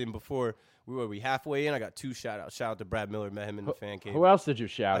 shout-outs in before. We halfway in. I got 2 shout-outs. Shout out to Brad Miller. Met him in the fan cave. Who else did you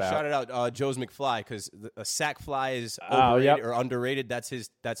shout out? I shouted out Joe's McFly because a sack fly is overrated or underrated. That's his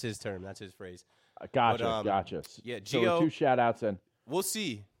term. That's his phrase. Gotcha. Yeah, So Gio. 2 shout-outs in. We'll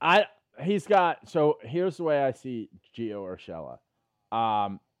see. Here's the way I see Gio Urshela.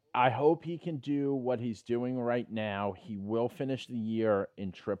 I hope he can do what he's doing right now. He will finish the year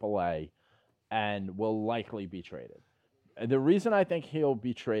in AAA and will likely be traded. And the reason I think he'll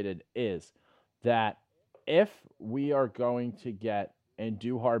be traded is that if we are going to get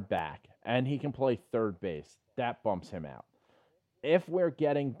Andujar back and he can play third base, that bumps him out. If we're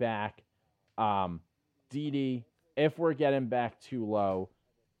getting back Didi, if we're getting back Tulo,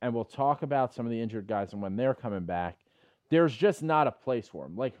 and we'll talk about some of the injured guys and when they're coming back, there's just not a place for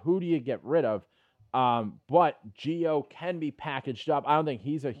him. Like, who do you get rid of? But Gio can be packaged up. I don't think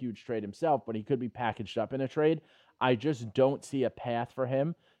he's a huge trade himself, but he could be packaged up in a trade. I just don't see a path for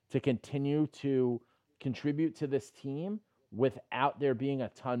him to continue to contribute to this team without there being a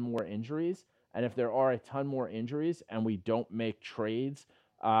ton more injuries. And if there are a ton more injuries and we don't make trades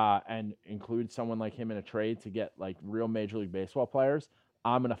and include someone like him in a trade to get like real Major League Baseball players,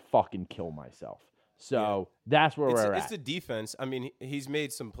 I'm going to fucking kill myself. So that's where we're at. It's the defense. I mean, he's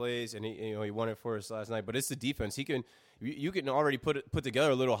made some plays, and he won it for us last night. But it's the defense. You can already put together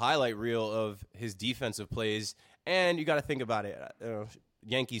a little highlight reel of his defensive plays, and you got to think about it.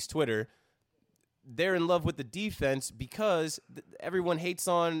 Yankees Twitter, they're in love with the defense because everyone hates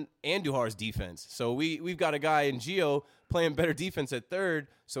on Andujar's defense. So we've got a guy in Gio playing better defense at third,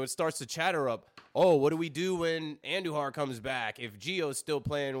 so it starts to chatter up. Oh, what do we do when Andujar comes back if Gio's still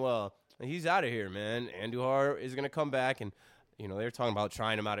playing well? He's out of here, man. Andujar is going to come back, and they're talking about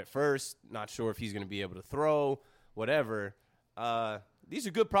trying him out at first. Not sure if he's going to be able to throw, whatever. These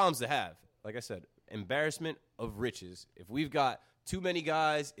are good problems to have. Like I said, embarrassment of riches. If we've got too many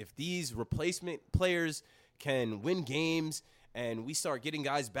guys, if these replacement players can win games, and we start getting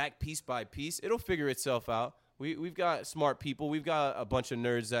guys back piece by piece, it'll figure itself out. We've got smart people. We've got a bunch of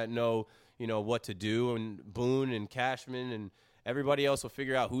nerds that know what to do, and Boone and Cashman and everybody else will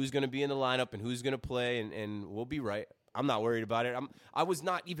figure out who's going to be in the lineup and who's going to play, and we'll be right. I'm not worried about it. I was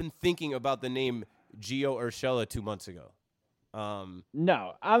not even thinking about the name Gio Urshela 2 months ago.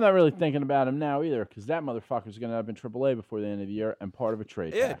 No, I'm not really thinking about him now either, because that motherfucker's going to have been AAA before the end of the year and part of a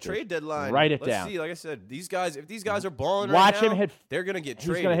trade. Yeah, package. trade deadline. Write it Let's down. See, like I said, if these guys are balling Watch right now, him hit. They're going to get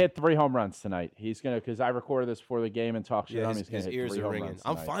traded. He's going to hit 3 home runs tonight. He's going to, because I recorded this before the game and talked shit on him. He's going to hit ears 3 are home ringing. runs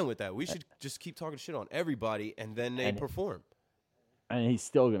I'm tonight. fine with that. We should just keep talking shit on everybody, and then they perform. And he's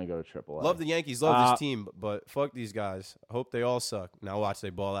still going to go to AAA. Love the Yankees, love this team, but fuck these guys. I hope they all suck. Now watch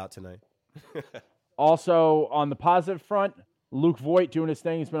they ball out tonight. Also, on the positive front, Luke Voigt doing his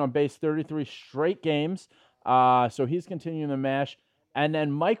thing. He's been on base 33 straight games, so he's continuing the mash. And then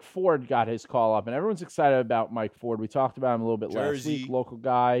Mike Ford got his call up, and everyone's excited about Mike Ford. We talked about him a little bit last week. Local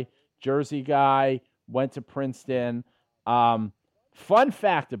guy, Jersey guy, went to Princeton. Fun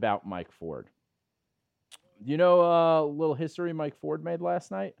fact about Mike Ford. You know a little history Mike Ford made last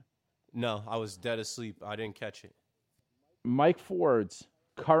night? No, I was dead asleep. I didn't catch it. Mike Ford's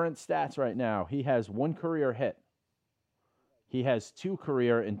current stats right now, he has 1 career hit. He has 2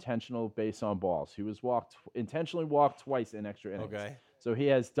 career intentional base on balls. He was intentionally walked twice in extra innings. Okay. So he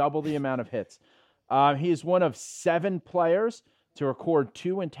has double the amount of hits. He is one of 7 players to record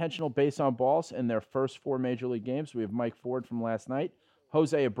 2 intentional base on balls in their first 4 Major League games. We have Mike Ford from last night.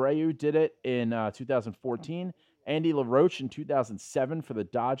 Jose Abreu did it in 2014. Andy LaRoche in 2007 for the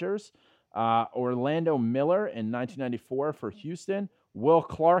Dodgers. Orlando Miller in 1994 for Houston. Will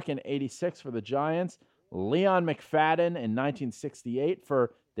Clark in 86 for the Giants. Leon McFadden in 1968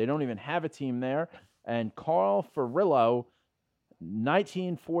 for, they don't even have a team there. And Carl Furillo,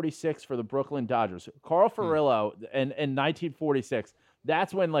 1946 for the Brooklyn Dodgers. Carl Furillo in 1946.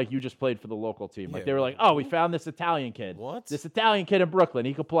 That's when, like, you just played for the local team. Like, they were like, oh, we found this Italian kid. What? This Italian kid in Brooklyn.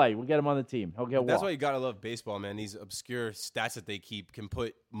 He could play. We'll get him on the team. He'll get walked. That's why you got to love baseball, man. These obscure stats that they keep can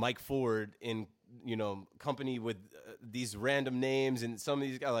put Mike Ford in, company with these random names. And some of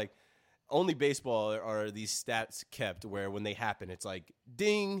these guys, like, only baseball are these stats kept where when they happen, it's like,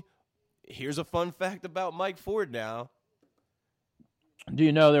 ding, here's a fun fact about Mike Ford now. Do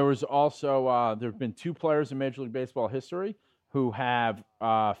you know there was also there have been 2 players in Major League Baseball history who have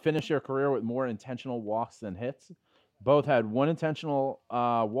finished their career with more intentional walks than hits. Both had 1 intentional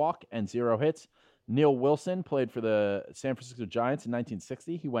walk and 0 hits. Neil Wilson played for the San Francisco Giants in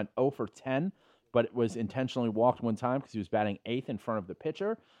 1960. He went 0 for 10, but was intentionally walked 1 time because he was batting 8th in front of the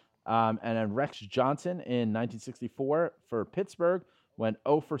pitcher. And then Rex Johnson in 1964 for Pittsburgh went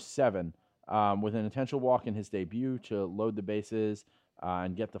 0 for 7 with an intentional walk in his debut to load the bases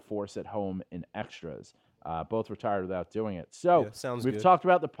and get the force at home in extras. Both retired without doing it. So we've talked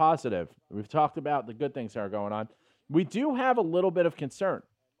about the positive. We've talked about the good things that are going on. We do have a little bit of concern.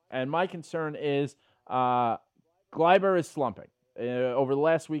 And my concern is Gleiber is slumping. Over the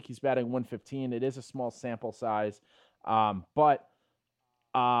last week, he's batting 115. It is a small sample size. But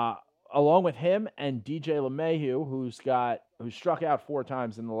along with him and DJ LeMahieu, who struck out 4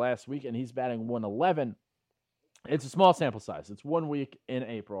 times in the last week, and he's batting 111, it's a small sample size. It's 1 week in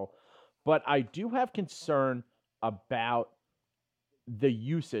April. But I do have concern about the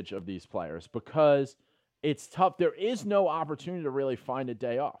usage of these players because it's tough. There is no opportunity to really find a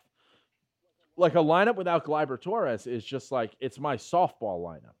day off. Like a lineup without Gleyber Torres is just like, it's my softball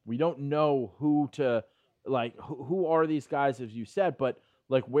lineup. We don't know who are these guys, as you said, but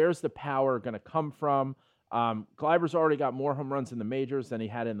like, where's the power going to come from? Gleyber's already got more home runs in the majors than he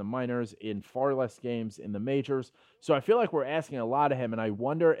had in the minors, in far less games in the majors. So I feel like we're asking a lot of him, and I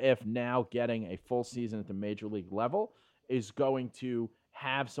wonder if now getting a full season at the major league level is going to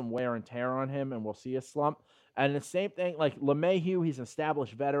have some wear and tear on him, and we'll see a slump. And the same thing, like LeMahieu, he's an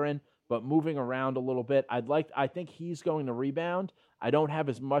established veteran, but moving around a little bit. I think he's going to rebound. I don't have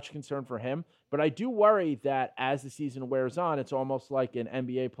as much concern for him, but I do worry that as the season wears on, it's almost like an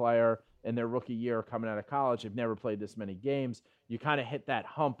NBA player in their rookie year coming out of college. They've never played this many games. You kind of hit that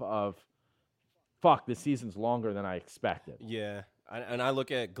hump of, fuck, this season's longer than I expected. Yeah, and I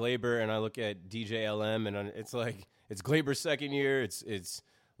look at Gleyber and I look at DJLM, and it's like, it's Gleyber's second year. It's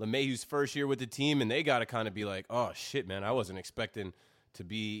LeMahieu's first year with the team, and they got to kind of be like, oh, shit, man, I wasn't expecting to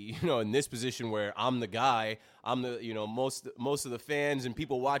be, in this position where I'm the guy. I'm the, most of the fans and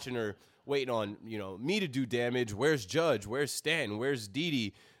people watching are waiting on, me to do damage. Where's Judge? Where's Stanton? Where's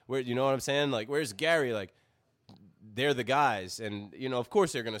Didi? Where, you know what I'm saying? Like, where's Gary? Like, they're the guys. And, of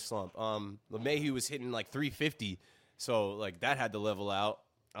course they're going to slump. LeMahieu was hitting like 350. So, like, that had to level out.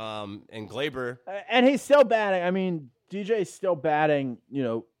 And Gleyber. And he's still batting. I mean, DJ's still batting,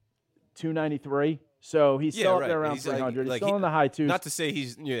 293. So he's still up there around 300. He's still in the high twos. Not to say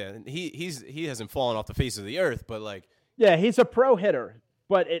he hasn't fallen off the face of the earth, but like. Yeah, he's a pro hitter.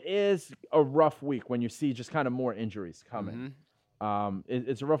 But it is a rough week when you see just kind of more injuries coming. Mm-hmm.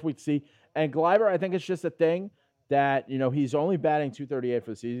 It's a rough week to see. And Gleyber, I think it's just a thing that, he's only batting 238 for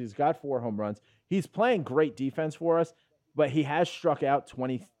the season. He's got 4 home runs. He's playing great defense for us, but he has struck out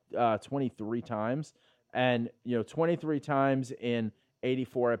 23 times. And, 23 times in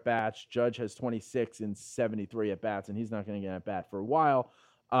 84 at-bats. Judge has 26 in 73 at-bats, and he's not going to get at-bat for a while.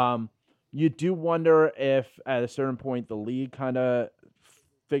 You do wonder if, at a certain point, the league kind of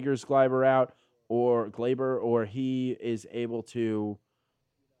figures Gleyber out, or he is able to,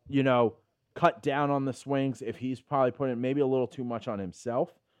 cut down on the swings if he's probably putting maybe a little too much on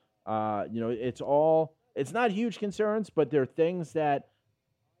himself. It's not huge concerns, but there are things that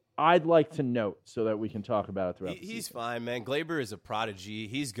I'd like to note so that we can talk about it throughout the season. He's fine, man. Gleyber is a prodigy.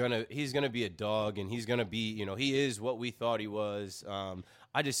 He's gonna be a dog, and he's gonna be, he is what we thought he was.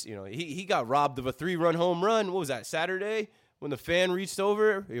 He got robbed of a 3-run home run. What was that, Saturday, when the fan reached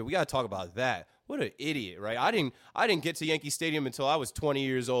over? Yeah, we gotta talk about that. What an idiot, right? I didn't get to Yankee Stadium until I was 20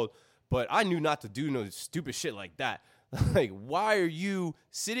 years old, but I knew not to do no stupid shit like that. Like, why are you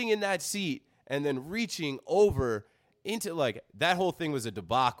sitting in that seat and then reaching over into, like, that whole thing was a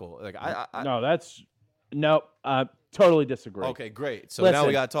debacle. Like, totally disagree. Okay, great. So now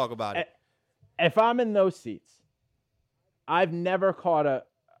we got to talk about it. If I'm in those seats, I've never caught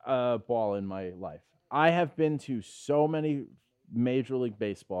a ball in my life. I have been to so many Major League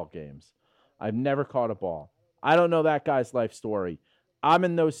Baseball games. I've never caught a ball. I don't know that guy's life story. I'm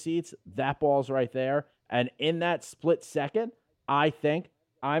in those seats. That ball's right there. And in that split second, I think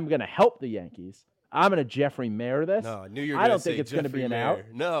I'm going to help the Yankees. I'm going to Jeffrey Mayer this. No, I knew you were I going don't to think say it's going to be an Mayer.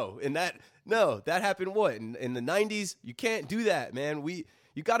 out. That happened what? In the 90s? You can't do that, man.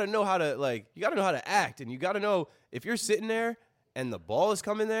 You got to know how to act, and you got to know if you're sitting there and the ball is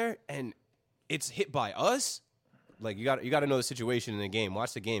coming there and it's hit by us, like, you got to know the situation in the game.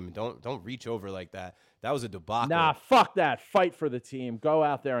 Watch the game and don't reach over like that. That was a debacle. Nah, fuck that. Fight for the team. Go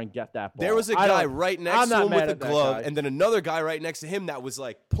out there and get that ball. There was a guy right next to him with a glove, and then another guy right next to him that was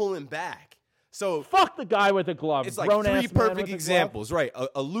like pulling back. So fuck the guy with a glove. It's like 3 perfect examples, right?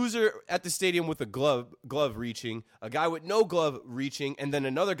 A loser at the stadium with a glove reaching, a guy with no glove reaching, and then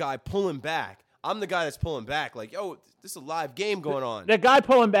another guy pulling back. I'm the guy that's pulling back. Like, yo, this is a live game going on. The guy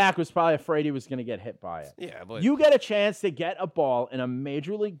pulling back was probably afraid he was going to get hit by it. Yeah, but you get a chance to get a ball in a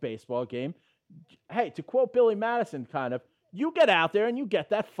Major League Baseball game. Hey, to quote Billy Madison, kind of, you get out there and you get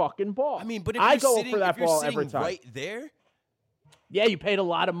that fucking ball. I mean, but if I you're go sitting, for that if you're ball sitting every time. right there, yeah, you paid a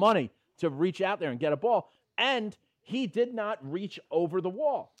lot of money to reach out there and get a ball, and he did not reach over the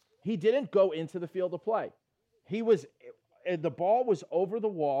wall. He didn't go into the field of play. The ball was over the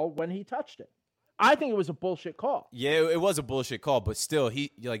wall when he touched it. I think it was a bullshit call. Yeah, it was a bullshit call, but still,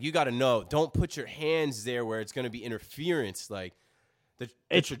 you got to know, don't put your hands there where it's going to be interference. Like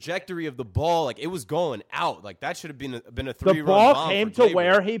the trajectory of the ball, like it was going out. Like that should have been a 3-run bomb. The ball came to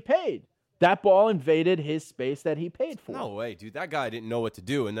where he paid. That ball invaded his space that he paid for. No way, dude. That guy didn't know what to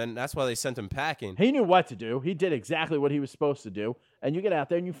do, and then that's why they sent him packing. He knew what to do. He did exactly what he was supposed to do, and you get out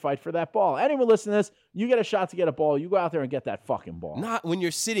there and you fight for that ball. Anyone listening to this, you get a shot to get a ball, you go out there and get that fucking ball. Not when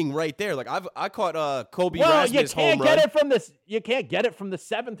you're sitting right there. Like I caught Kobe Rasmus Rasmus home run. You can't get it from the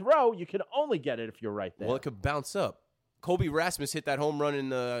 7th row. You can only get it if you're right there. Well, it could bounce up. Kobe Rasmus hit that home run in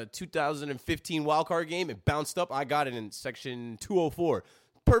the 2015 wildcard game. It bounced up. I got it in section 204.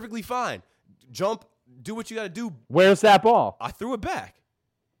 Perfectly fine. Jump, do what you got to do. Where's that ball? I threw it back.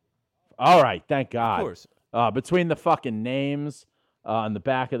 All right, thank God. Of course. Between the fucking names on the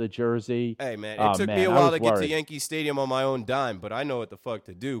back of the jersey. Hey, man, it took me a while to get to Yankee Stadium on my own dime, but I know what the fuck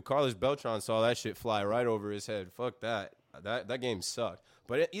to do. Carlos Beltran saw that shit fly right over his head. Fuck that. That game sucked.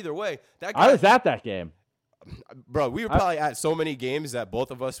 But either way, that guy, I was at that game. Bro, we were probably at so many games that both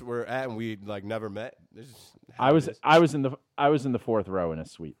of us were at and we like never met. I was in the 4th row in a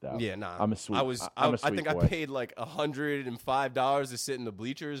suite though. Yeah, nah. I'm a suite. I think I paid like $105 to sit in the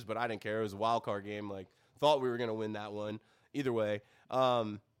bleachers, but I didn't care. It was a wild card game. Like thought we were gonna win that one. Either way,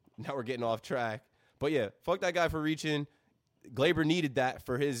 now we're getting off track. But yeah, fuck that guy for reaching. Glaber needed that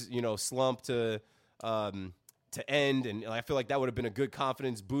for his slump to end, and I feel like that would have been a good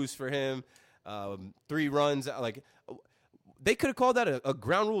confidence boost for him. 3 runs, like they could have called that a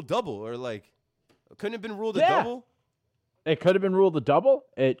ground rule double, or like couldn't have been ruled a double. It could have been ruled a double.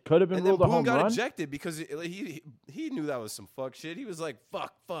 It could have been ruled a home run. And then Boone got ejected because he knew that was some fuck shit. He was like,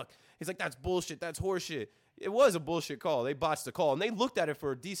 fuck. He's like, that's bullshit. That's horseshit. It was a bullshit call. They botched the call, and they looked at it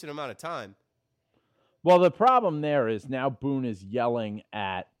for a decent amount of time. Well, the problem there is now Boone is yelling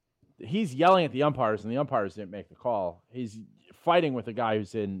at the umpires, and the umpires didn't make the call. He's fighting with a guy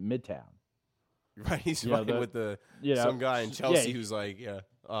who's in Midtown. Right, he's fighting with some guy in Chelsea who's like,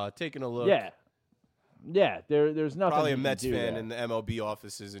 taking a look. Yeah. There's nothing. Probably a Mets fan in the MLB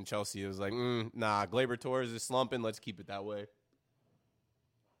offices in Chelsea. It was like, nah, Gleyber Torres is slumping. Let's keep it that way.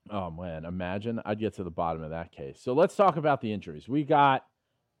 Oh man, imagine I'd get to the bottom of that case. So let's talk about the injuries. We got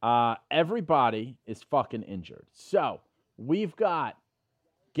everybody is fucking injured. So we've got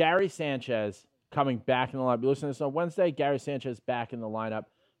Gary Sanchez coming back in the lineup. You listen to this on Wednesday. Gary Sanchez back in the lineup.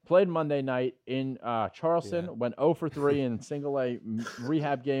 Played Monday night in Charleston. Went 0 for 3 in single A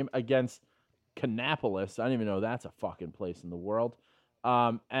rehab game against Kannapolis. I don't even know that's a fucking place in the world.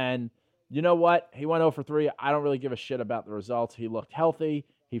 And you know what? He went 0 for 3. I don't really give a shit about the results. He looked healthy.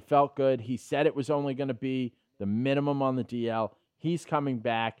 He felt good. He said it was only going to be the minimum on the DL. He's coming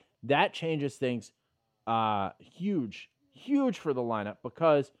back. That changes things huge for the lineup,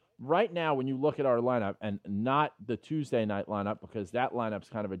 because right now when you look at our lineup, and not the Tuesday night lineup because that lineup's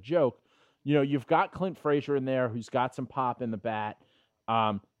kind of a joke, you've got Clint Frazier in there who's got some pop in the bat.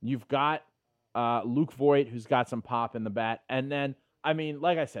 You've got Luke Voigt who's got some pop in the bat. And then, I mean,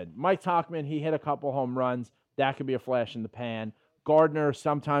 like I said, Mike Tauchman, he hit a couple home runs. That could be a flash in the pan. Gardner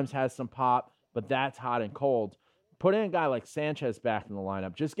sometimes has some pop, but that's hot and cold. Put in a guy like Sanchez back in the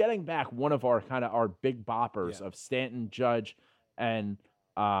lineup, just getting back one of our big boppers of Stanton, Judge, and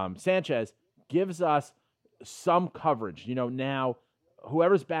Sanchez gives us some coverage. Now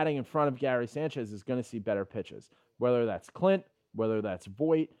whoever's batting in front of Gary Sanchez is going to see better pitches, whether that's Clint, whether that's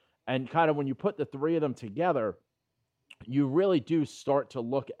Voigt, and kind of when you put the 3 of them together, you really do start to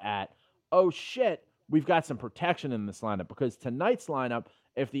look at, oh shit, we've got some protection in this lineup, because tonight's lineup,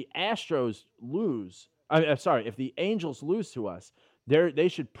 if the Angels lose to us, they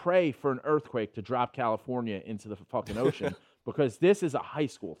should pray for an earthquake to drop California into the fucking ocean, because this is a high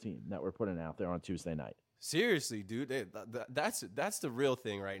school team that we're putting out there on Tuesday night. Seriously, dude, that's the real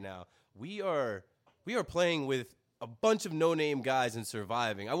thing right now. We are playing with a bunch of no-name guys and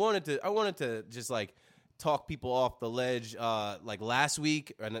surviving. I wanted to just like talk people off the ledge like last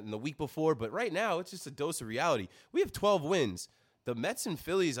week and the week before, but right now it's just a dose of reality. We have 12 wins. The Mets and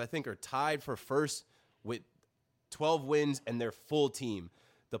Phillies, I think, are tied for first with 12 wins and their full team.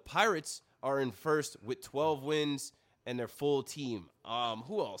 The Pirates are in first with 12 wins and their full team.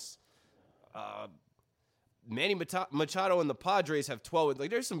 Who else? Manny Machado and the Padres have 12. Like,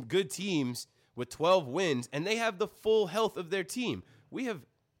 there's some good teams with 12 wins, and they have the full health of their team. We have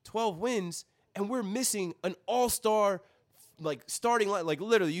 12 wins, and we're missing an all-star, like, starting line. Like,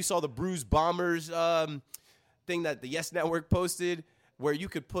 literally, you saw the Bruised Bombers thing that the Yes Network posted, where you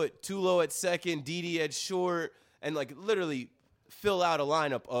could put Tulo at second, Didi at short, and, like, literally fill out a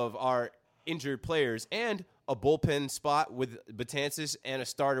lineup of our injured players. And a bullpen spot with Betances and a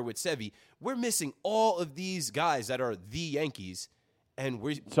starter with Sevy. We're missing all of these guys that are the Yankees, and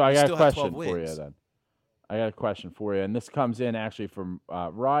we I got still a have 12 question wins. for you then. I got a question for you, and this comes in actually from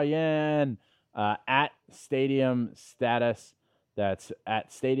Ryan at Stadium Status. That's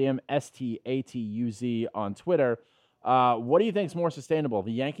at Stadium STATUZ on Twitter. What do you think is more sustainable,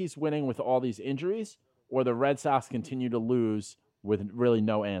 the Yankees winning with all these injuries, or the Red Sox continue to lose with really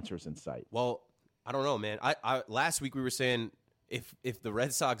no answers in sight? Well, I don't know, man. I last week we were saying if the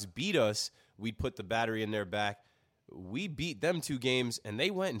Red Sox beat us, we'd put the battery in their back. We beat them 2 games, and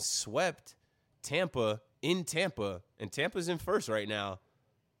they went and swept Tampa in Tampa, and Tampa's in first right now.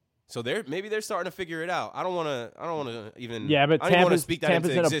 So maybe they're starting to figure it out. I don't want to even. Yeah, but I don't want to Tampa's speak that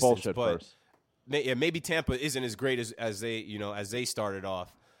into in existence. a bullshit but first. maybe Tampa isn't as great as they started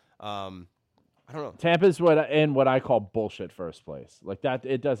off. I don't know. Tampa's what I call bullshit first place. Like that,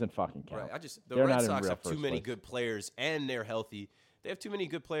 it doesn't fucking count. Right. The They're Red not in Sox real have too first many place. good players, and they're healthy. They have too many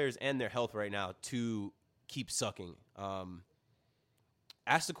good players and their health right now to keep sucking.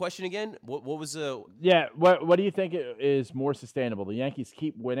 Ask the question again. What was the? Yeah. What do you think is more sustainable? The Yankees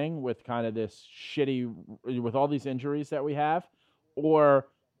keep winning with kind of this shitty, with all these injuries that we have, or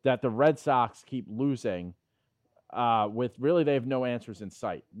that the Red Sox keep losing with really they have no answers in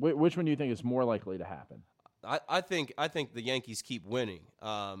sight? Which one do you think is more likely to happen? I think the Yankees keep winning.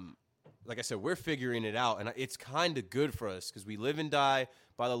 Like I said, we're figuring it out, and it's kind of good for us because we live and die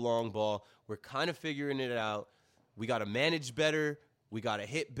by the long ball. We're kind of figuring it out. We got to manage better. We got to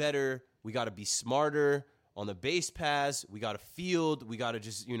hit better. We got to be smarter on the base paths. We got to field. We got to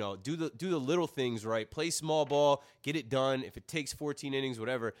just do the little things right. Play small ball. Get it done. If it takes 14 innings,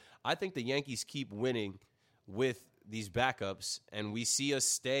 whatever. I think the Yankees keep winning with these backups, and we see us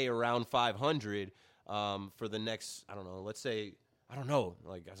stay around 500 for the next. I don't know. Let's say. I don't know.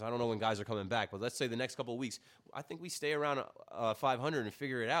 I don't know when guys are coming back, but let's say the next couple of weeks. I think we stay around 500 and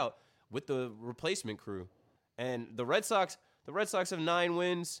figure it out with the replacement crew. And the Red Sox have 9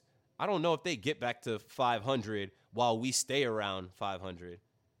 wins. I don't know if they get back to 500 while we stay around 500.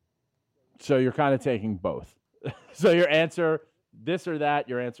 So you're kind of taking both. So your answer, this or that,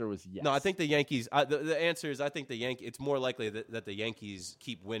 your answer was yes. No, I think the Yankees. The answer is I think the Yankees. It's more likely that the Yankees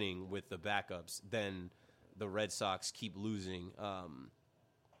keep winning with the backups than the Red Sox keep losing.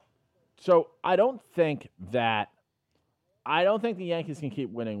 So I don't think the Yankees can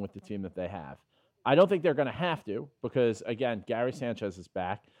keep winning with the team that they have. I don't think they're going to have to because, again, Gary Sanchez is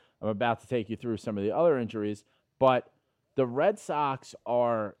back. I'm about to take you through some of the other injuries, but the Red Sox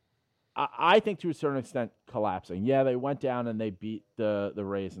are, I think, to a certain extent, collapsing. Yeah, they went down and they beat the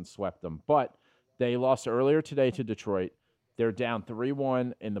Rays and swept them, but they lost earlier today to Detroit. They're down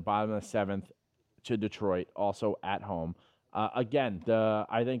 3-1 in the bottom of the 7th to Detroit, also at home. Again,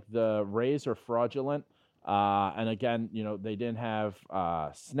 I think the Rays are fraudulent, and again, they didn't have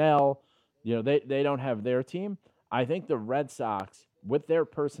Snell. They don't have their team. I think the Red Sox, with their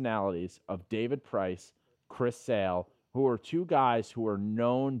personalities of David Price, Chris Sale, who are 2 guys who are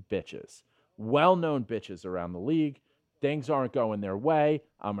known bitches, well-known bitches around the league. Things aren't going their way.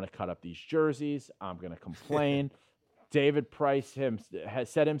 I'm going to cut up these jerseys. I'm going to complain. David Price has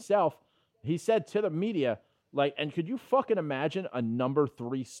said himself, he said to the media, and could you fucking imagine a number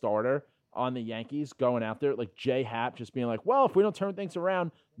 3 starter on the Yankees going out there, like Jay Happ, just being like, well, if we don't turn things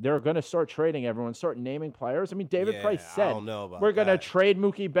around, they're going to start trading everyone, start naming players. I mean, David Price said, we're going to trade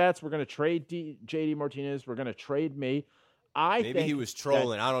Mookie Betts, we're going to trade JD Martinez, we're going to trade me. Maybe he was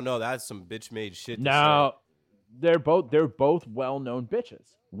trolling. I don't know. That's some bitch-made shit. No, they're both well-known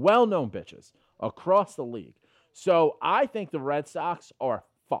bitches across the league. So I think the Red Sox are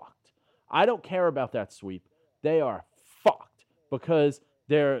fucked. I don't care about that sweep. They are fucked because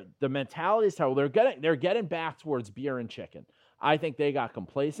the mentality is how they're getting back towards beer and chicken. I think they got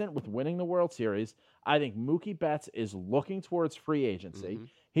complacent with winning the World Series. I think Mookie Betts is looking towards free agency. Mm-hmm.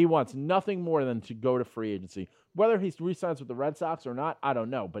 He wants nothing more than to go to free agency. Whether he re-signs with the Red Sox or not, I don't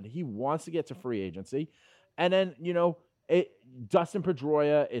know. But he wants to get to free agency. And then, Dustin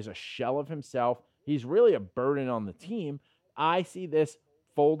Pedroia is a shell of himself. He's really a burden on the team. I see this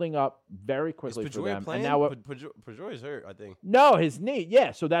folding up very quickly for them. Playing? And now Pedroia's hurt, I think. No, his knee.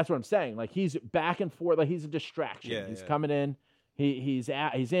 Yeah, so that's what I'm saying. Like he's back and forth. Like he's a distraction. Yeah, he's coming in. He's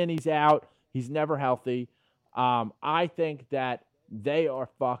out. He's in. He's out. He's never healthy. I think that they are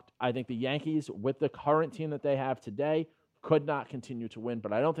fucked. I think the Yankees, with the current team that they have today, could not continue to win.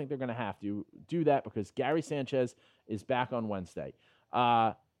 But I don't think they're going to have to do that because Gary Sanchez is back on Wednesday.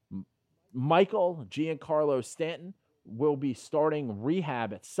 Michael Giancarlo Stanton will be starting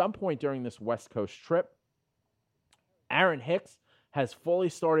rehab at some point during this West Coast trip. Aaron Hicks has fully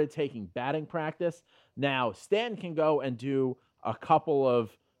started taking batting practice. Now, Stanton can go and do a couple of,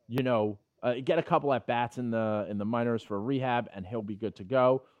 get a couple at bats in the minors for rehab, and he'll be good to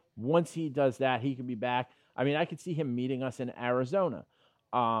go. Once he does that, he can be back. I mean, I could see him meeting us in Arizona.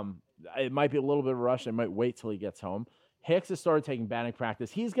 It might be a little bit of a rush. They might wait till he gets home. Hicks has started taking batting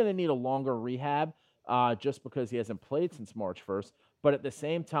practice. He's going to need a longer rehab just because he hasn't played since March 1st. But at the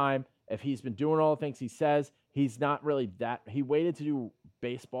same time, if he's been doing all the things he says, he's not really that. He waited to do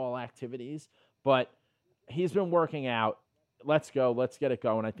baseball activities, but he's been working out. Let's go. Let's get it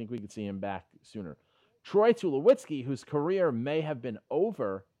going. I think we could see him back sooner. Troy Tulowitzki, whose career may have been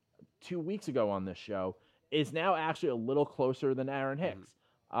over 2 weeks ago on this show, is now actually a little closer than Aaron Hicks.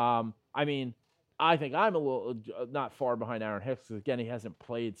 I mean, I think I'm a little not far behind Aaron Hicks because, again, he hasn't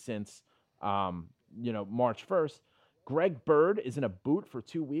played since, March 1st. Greg Bird is in a boot for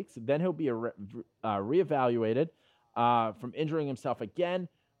 2 weeks. Then he'll be reevaluated from injuring himself again.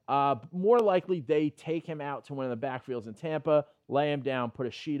 More likely, they take him out to one of the backfields in Tampa, lay him down, put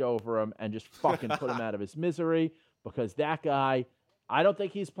a sheet over him, and just fucking put him out of his misery because that guy, I don't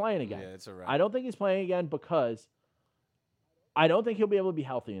think he's playing again. Yeah, it's a wrap. I don't think he's playing again because I don't think he'll be able to be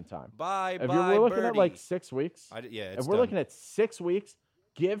healthy in time. If we're looking at like 6 weeks, if we're looking at 6 weeks,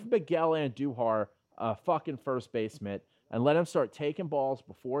 give Miguel Andujar a fucking first baseman and let him start taking balls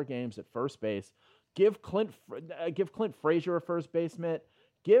before games at first base. Give Clint Frazier a first baseman.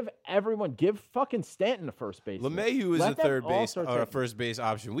 Give fucking Stanton a first baseman. LeMahieu is a third base or a first base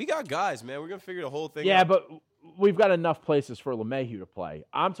option. We got guys, man. We're gonna figure the whole thing out. Yeah, but we've got enough places for LeMahieu to play.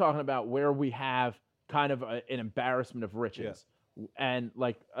 I'm talking about where we have kind of an embarrassment of riches. Yeah. And,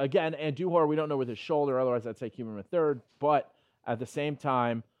 again, Andujar, we don't know with his shoulder. Otherwise, I'd say keep him a third. But at the same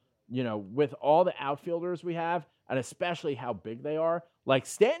time, with all the outfielders we have, and especially how big they are,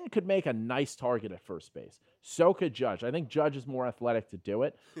 Stanton could make a nice target at first base. So could Judge. I think Judge is more athletic to do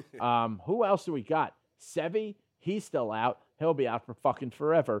it. Who else do we got? Sevy, he's still out. He'll be out for fucking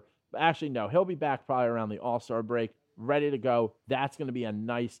forever. Actually, no, he'll be back probably around the All-Star break, ready to go. That's going to be a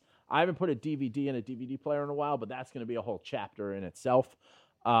nice... I haven't put a DVD in a DVD player in a while, but that's going to be a whole chapter in itself.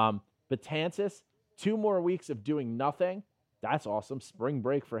 Betances, 2 more weeks of doing nothing. That's awesome. Spring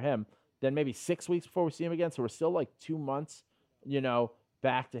break for him. Then maybe 6 weeks before we see him again. So we're still 2 months,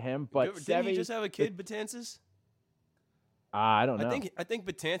 back to him. But didn't he just have a kid, Betances? I don't know. I think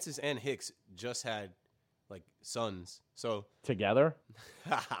Betances and Hicks just had sons. So together?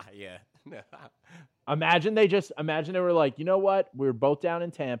 Yeah. Imagine they were like, you know what? We're both down in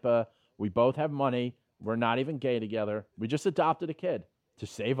Tampa. We both have money. We're not even gay together. We just adopted a kid to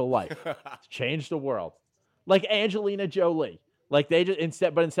save a life, to change the world. Like Angelina Jolie. They just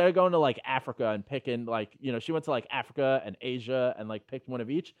instead of going to Africa and picking she went to Africa and Asia and picked one of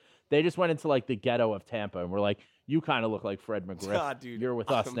each. They just went into the ghetto of Tampa and were like, you kind of look like Fred McGriff. Dude, you're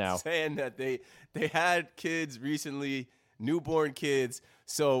with us I'm now. Saying that they had kids recently, newborn kids.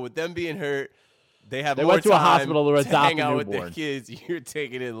 So with them being hurt, they more went to time a hospital to adopt hang out a with newborn. their kids. You're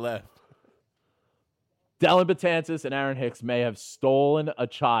taking it left. Dellin Betances and Aaron Hicks may have stolen a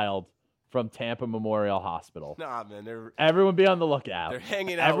child from Tampa Memorial Hospital. Nah, man. Everyone be on the lookout. They're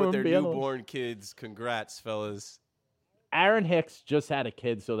hanging out with their newborn kids. Congrats, fellas. Aaron Hicks just had a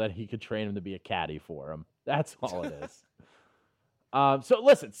kid so that he could train him to be a caddy for him. That's all it is. So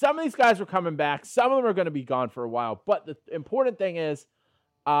listen, some of these guys are coming back. Some of them are going to be gone for a while. But the important thing is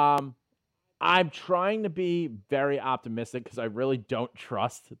I'm trying to be very optimistic because I really don't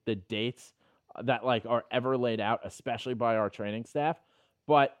trust the dates that are ever laid out, especially by our training staff.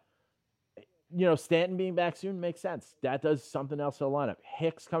 But Stanton being back soon makes sense. That does something else to the lineup.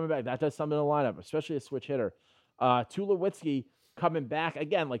 Hicks coming back, that does something to the lineup, especially a switch hitter. Tulowitzki coming back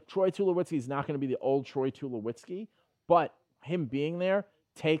again. Troy Tulowitzki is not going to be the old Troy Tulowitzki, but him being there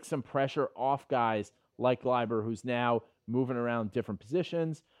takes some pressure off guys like Gleiber, who's now moving around different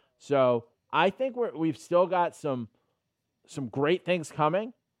positions. So I think we've still got some great things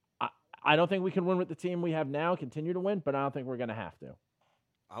coming. I don't think we can win with the team we have now, continue to win, but I don't think we're going to have to.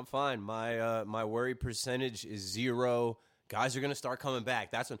 I'm fine. My worry percentage is 0. Guys are going to start coming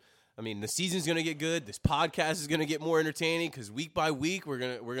back. That's when the season's going to get good. This podcast is going to get more entertaining because week by week we're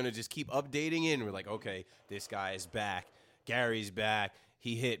going to just keep updating it. And we're like, okay, this guy is back. Gary's back.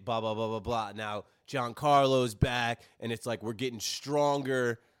 He hit blah blah blah blah blah. Now Giancarlo's back, and it's we're getting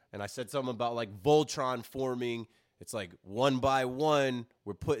stronger. And I said something about Voltron forming. It's one by one,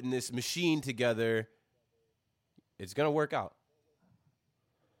 we're putting this machine together. It's going to work out.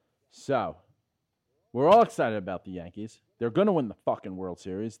 So, we're all excited about the Yankees. They're going to win the fucking World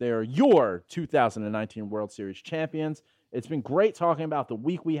Series. They are your 2019 World Series champions. It's been great talking about the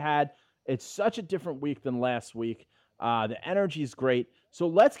week we had. It's such a different week than last week. The energy is great. So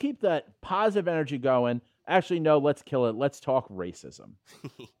let's keep that positive energy going. Actually, no, let's kill it. Let's talk racism.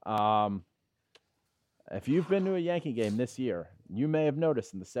 If you've been to a Yankee game this year, you may have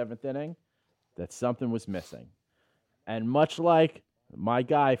noticed in the 7th inning that something was missing. And much like my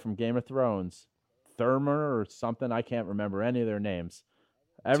guy from Game of Thrones, Thermer or something, I can't remember any of their names.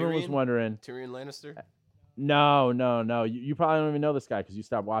 Everyone was wondering. Tyrion Lannister? No. You probably don't even know this guy because you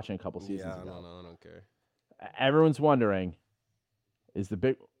stopped watching a couple seasons ago. I don't care. Everyone's wondering, is the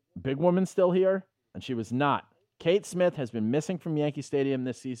big woman still here? And she was not. Kate Smith has been missing from Yankee Stadium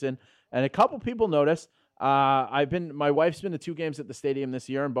this season, and a couple people noticed. My wife's been to 2 games at the stadium this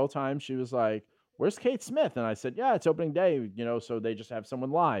year, and both times she was like, "Where's Kate Smith?" And I said, "Yeah, it's opening day, so they just have someone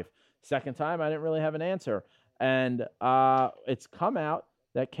live." Second time, I didn't really have an answer, and it's come out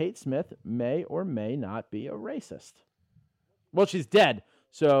that Kate Smith may or may not be a racist. Well, she's dead,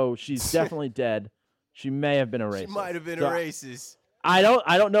 so she's definitely dead. She may have been a racist. She might have been a racist. I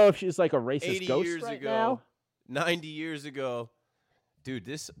don't know if she's like a racist 80 ghost years right ago, now. 90 years ago. Dude,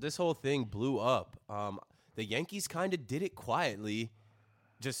 this whole thing blew up. The Yankees kind of did it quietly.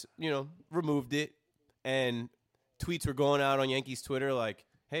 Just, removed it. And tweets were going out on Yankees Twitter like,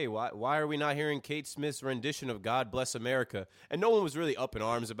 hey, why are we not hearing Kate Smith's rendition of God Bless America? And no one was really up in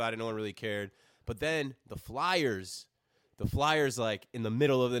arms about it. No one really cared. But then the Flyers, like, in the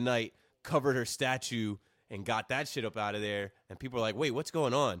middle of the night, covered her statue and got that shit up out of there. And people were like, wait, what's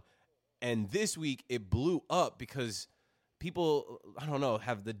going on? And this week, it blew up because people, I don't know,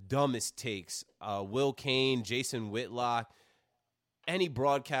 have the dumbest takes. Will Kane, Jason Whitlock, any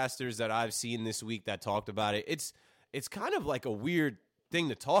broadcasters that I've seen this week that talked about it, it's kind of like a weird thing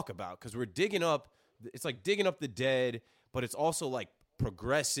to talk about because we're digging up, it's like digging up the dead, but it's also like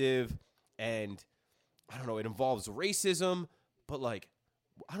progressive and, I don't know, it involves racism, but like,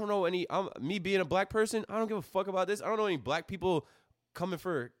 I don't know me being a black person, I don't give a fuck about this. I don't know any black people coming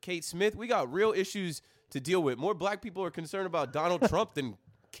for Kate Smith. We got real issues to deal with. More black people are concerned about Donald Trump than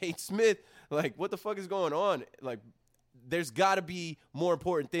Kate Smith. Like, what the fuck is going on? Like, there's got to be more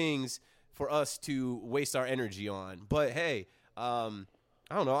important things for us to waste our energy on. But hey, I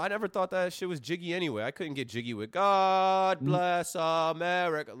don't know. I never thought that shit was jiggy anyway. I couldn't get jiggy with God Bless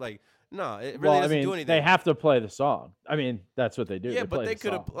America. Like, no, it really doesn't do anything. They have to play the song. I mean, that's what they do. Yeah, but they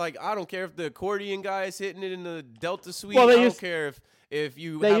could have, like, I don't care if the accordion guy is hitting it in the Delta Suite. Well, I don't care if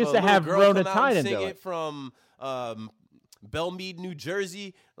you they have used a to have girl Rona come out and Tynan sing do it from Belmead, New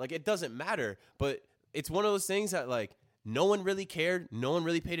Jersey. Like, it doesn't matter. But it's one of those things that, like, no one really cared. No one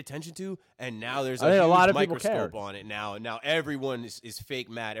really paid attention to. And now there's a lot of microscope on it now. And now everyone is fake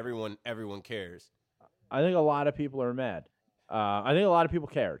mad. Everyone cares. I think a lot of people are mad. I think a lot of people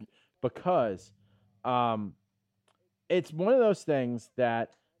cared because it's one of those things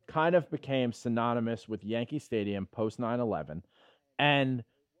that kind of became synonymous with Yankee Stadium post 9/11. And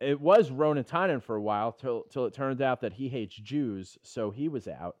it was Rona Tynan for a while till it turns out that he hates Jews, so he was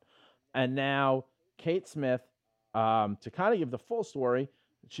out. And now Kate Smith, to kind of give the full story,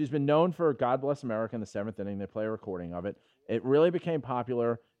 she's been known for God Bless America in the 7th inning. They play a recording of it. It really became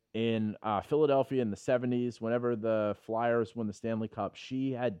popular in Philadelphia in the 70s. Whenever the Flyers won the Stanley Cup,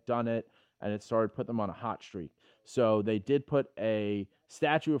 she had done it, and it started put them on a hot streak. So they did put a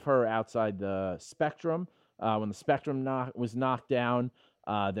statue of her outside the Spectrum. When the Spectrum was knocked down,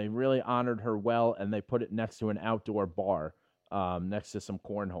 they really honored her well, and they put it next to an outdoor bar, next to some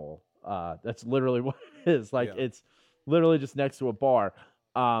cornhole. That's literally what it is. Like, It's literally just next to a bar.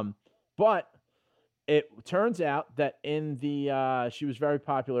 But it turns out that she was very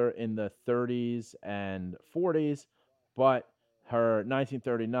popular in the 30s and 40s, but her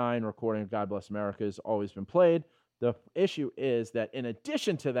 1939 recording of God Bless America has always been played. The issue is that in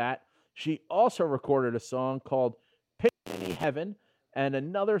addition to that, she also recorded a song called Picnic Heaven and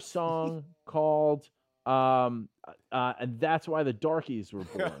another song called And That's Why the Darkies Were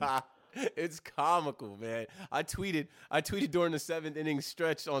Born. It's comical, man. I tweeted during the 7th inning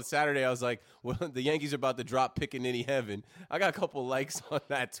stretch on Saturday. I was like, well, the Yankees are about to drop Pickaninny Heaven. I got a couple likes on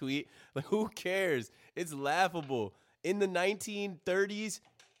that tweet. Like, who cares? It's laughable. In the 1930s,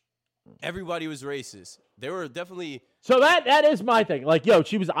 everybody was racist. There were definitely... So that is my thing. Like,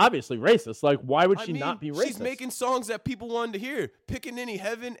 she was obviously racist. Like, why would she not be racist? She's making songs that people wanted to hear. Pickaninny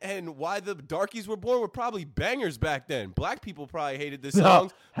Heaven and Why the Darkies Were Born were probably bangers back then. Black people probably hated the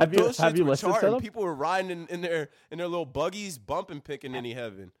songs. Have you listened to them? People were riding in their little buggies bumping Pickaninny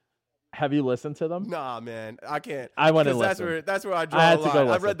Heaven. Have you listened to them? Nah, man. I can't. I want to listen. That's where I draw the line.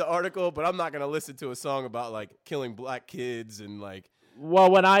 I read the article, but I'm not going to listen to a song about, like, killing black kids and, like...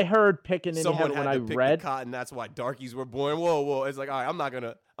 Well, when I heard Pickaninny Heaven, when I read cotton, that's why darkies were born. Whoa! It's like, all right, I'm not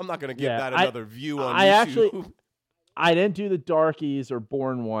gonna give that another view on YouTube. I didn't do the Darkies or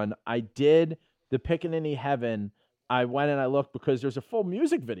Born one. I did the Pickaninny Heaven. I went and I looked because there's a full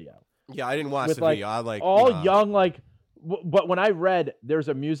music video. Yeah, I didn't watch with the video. I like all young, like, but when I read there's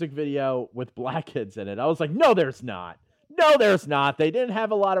a music video with black kids in it, I was like, no, there's not. No, there's not. They didn't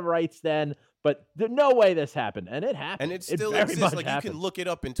have a lot of rights then, but there's no way this happened. And it happened. And it still exists. Like, you can look it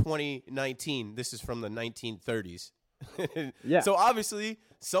up in 2019. This is from the 1930s. Yeah. So obviously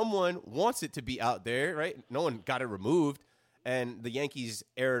someone wants it to be out there, right? No one got it removed. And the Yankees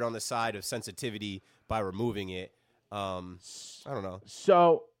erred on the side of sensitivity by removing it. I don't know.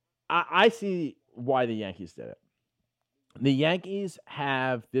 So I see why the Yankees did it. The Yankees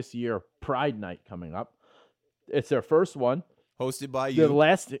have this year Pride Night coming up. It's their first one. Hosted by you.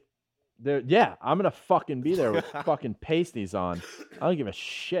 Yeah, I'm going to fucking be there with fucking pasties on. I don't give a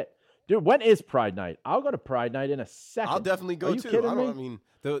shit. Dude, when is Pride Night? I'll go to Pride Night in a second. I'll definitely go too. I mean,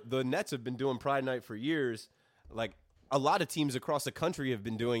 the Nets have been doing Pride Night for years. Like, a lot of teams across the country have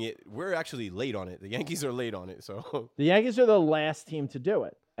been doing it. We're actually late on it. The Yankees are late on it. So the Yankees are the last team to do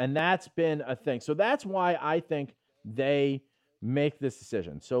it. And that's been a thing. So that's why I think they make this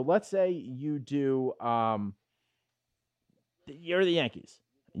decision. So let's say you do, you're the Yankees.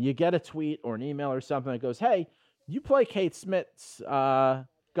 You get a tweet or an email or something that goes, hey, you play Kate Smith's God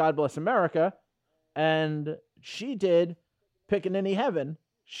Bless America, and she did Pickaninny Heaven.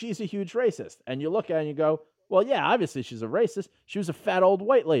 She's a huge racist. And you look at it and you go, well, yeah, obviously she's a racist. She was a fat old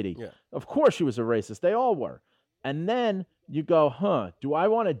white lady. Yeah. Of course she was a racist. They all were. And then you go, do I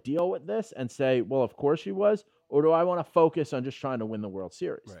want to deal with this and say, well, of course she was? Or do I want to focus on just trying to win the World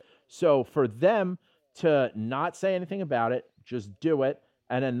Series? Right. So for them to not say anything about it, just do it,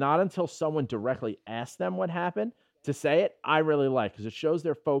 and then not until someone directly asks them what happened to say it, I really like, because it shows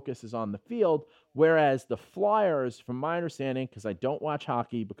their focus is on the field, whereas the Flyers, from my understanding, because I don't watch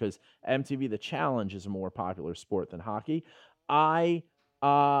hockey, because MTV The Challenge is a more popular sport than hockey, I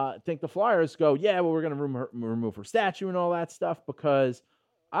think the Flyers go, yeah, well, we're going to remove her statue and all that stuff because,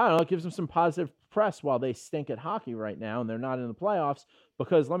 I don't know, it gives them some positive press while they stink at hockey right now and they're not in the playoffs.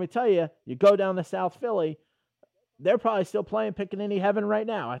 Because let me tell you, you go down to South Philly, they're probably still playing Pickaninny Heaven right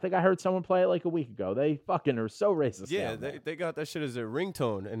now. I think I heard someone play it like a week ago. They fucking are so racist. Yeah, they got that shit as their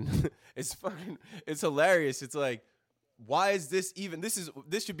ringtone, and it's hilarious. It's like, why is this even? This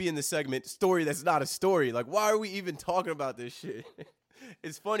should be in the segment story that's not a story. Like, why are we even talking about this shit?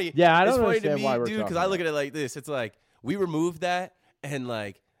 It's funny. Yeah, I don't it's funny to understand me, why we're dude, because I look at it like this. It's like, we removed that, and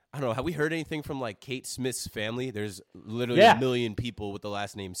like, I don't know, have we heard anything from like Kate Smith's family? There's literally a million people with the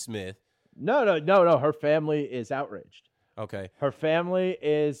last name Smith. No. Her family is outraged. Okay. Her family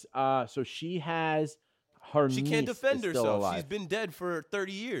is so she has her niece. She can't defend herself. Alive. She's been dead for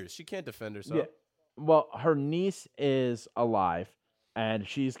 30 years. She can't defend herself. Yeah. Well, her niece is alive and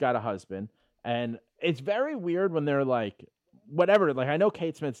she's got a husband. And it's very weird when they're like, whatever. Like, I know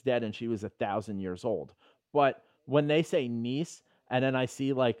Kate Smith's dead and she was 1,000 years old. But when they say niece and then I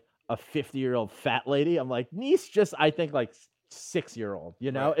see like a 50-year-old fat lady, I'm like, niece just, I think like 6-year-old,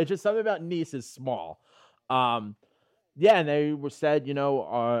 you know? Right. It's just something about niece is small. Yeah, and they were said, you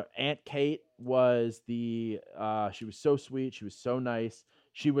know, Aunt Kate was she was so sweet. She was so nice.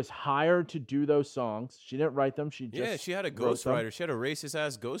 She was hired to do those songs. She didn't write them. She had a ghostwriter. She had a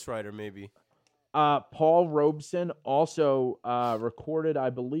racist-ass ghostwriter, maybe. Paul Robeson also recorded, I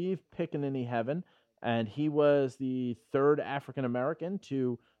believe, Pickaninny Heaven, and he was the third African-American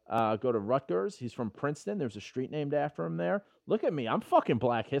to go to Rutgers. He's from Princeton. There's a street named after him there. Look at me. I'm fucking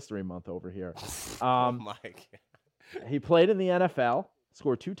Black History Month over here. Oh, my God. He played in the NFL,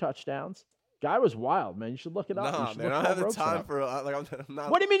 scored 2 touchdowns. Guy was wild, man. You should look it up. Nah, man, I don't have the time for like. I'm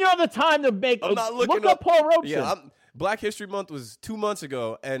not. What do you mean you don't have the time to make? I'm not looking look up Paul Robeson. Yeah, Black History Month was 2 months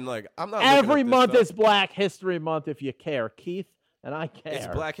ago, and like I'm not. Every month is Black History Month if you care, Keith, and I care. It's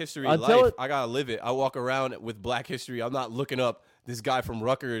Black History life. I gotta live it. I walk around with Black History. I'm not looking up this guy from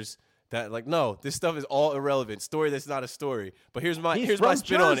Rutgers. That like no, this stuff is all irrelevant. Story that's not a story. But here's my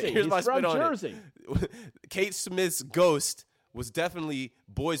spin on it. Here's my spin on it. Kate Smith's ghost was definitely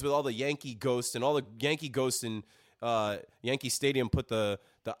boys with all the Yankee ghosts, and all the Yankee ghosts in Yankee Stadium put the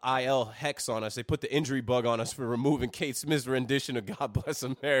IL hex on us. They put the injury bug on us for removing Kate Smith's rendition of God Bless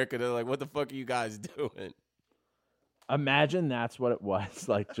America. They're like, what the fuck are you guys doing? Imagine that's what it was.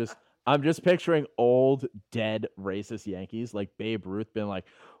 Like, I'm just picturing old, dead, racist Yankees, like Babe Ruth being like,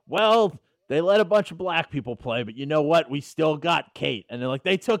 well, they let a bunch of black people play, but you know what? We still got Kate. And they're like,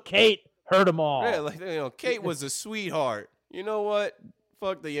 they took Kate, hurt them all. Yeah, like, you know, Kate was a sweetheart. You know what?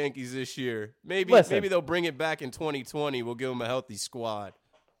 Fuck the Yankees this year. Maybe they'll bring it back in 2020. We'll give them a healthy squad.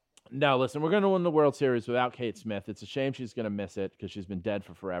 No, listen, we're going to win the World Series without Kate Smith. It's a shame she's going to miss it because she's been dead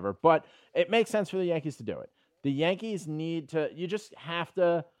for forever. But it makes sense for the Yankees to do it. The Yankees need to. You just have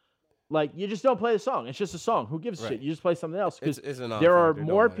to. Like, you just don't play the song. It's just a song. Who gives a shit? You just play something else. Because there are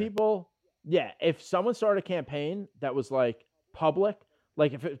more people. Yeah, if someone started a campaign that was, like, public,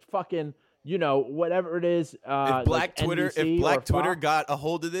 like if it fucking, whatever it is. If Black like Twitter got a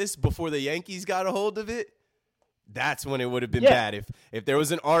hold of this before the Yankees got a hold of it, that's when it would have been bad. If there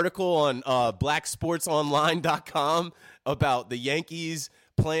was an article on blacksportsonline.com about the Yankees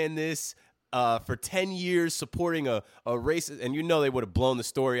playing this for 10 years, supporting a racist, and they would have blown the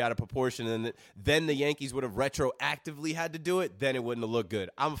story out of proportion, and then the Yankees would have retroactively had to do it, then it wouldn't have looked good.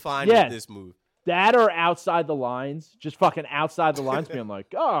 I'm fine with this move. That or outside the lines, just fucking outside the lines, being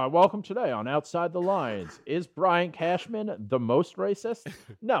like, welcome today on Outside the Lines. Is Brian Cashman the most racist?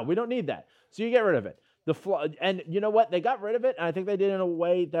 No, we don't need that. So you get rid of it. And you know what? They got rid of it, and I think they did it in a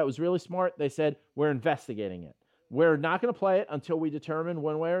way that was really smart. They said, we're investigating it. We're not going to play it until we determine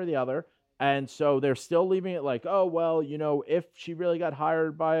one way or the other. And so they're still leaving it like, if she really got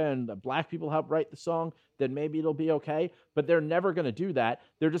hired by and the black people helped write the song, then maybe it'll be okay. But they're never going to do that.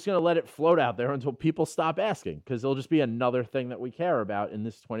 They're just going to let it float out there until people stop asking, because it'll just be another thing that we care about in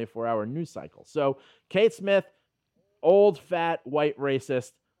this 24-hour news cycle. So Kate Smith, old, fat, white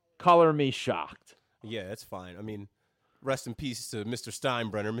racist, color me shocked. Yeah, that's fine. I mean, rest in peace to Mr.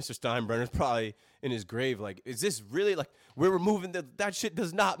 Steinbrenner. Mr. Steinbrenner's probably in his grave. Like, is this really like we're removing that shit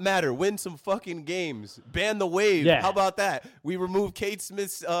does not matter. Win some fucking games. Ban the wave. Yeah. How about that? We remove Kate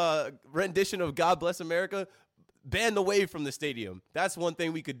Smith's rendition of God Bless America. Ban the wave from the stadium. That's one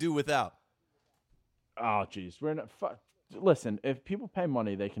thing we could do without. Oh, jeez. We're not. Listen, if people pay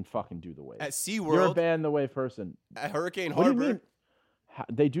money, they can fucking do the wave. At SeaWorld. You're a ban the wave person. At Hurricane What Harbor. do you mean?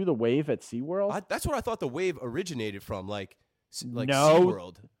 They do the wave at SeaWorld? That's where I thought the wave originated from, like no.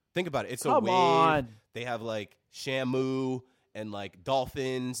 SeaWorld. Think about it. It's Come a wave. on. They have, like, Shamu and, like,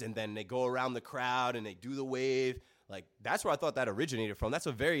 dolphins, and then they go around the crowd and they do the wave. Like, that's where I thought that originated from. That's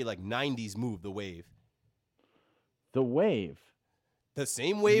a very, like, 90s move, the wave. The wave? The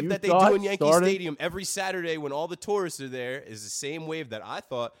same wave that they do in Yankee Stadium every Saturday when all the tourists are there is the same wave that I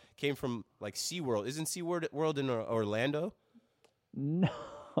thought came from, like, SeaWorld. Isn't SeaWorld in Orlando? No.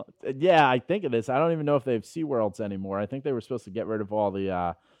 Yeah, I think of this. I don't even know if they have SeaWorlds anymore. I think they were supposed to get rid of all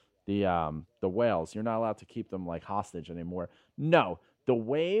the whales. You're not allowed to keep them like hostage anymore. No, the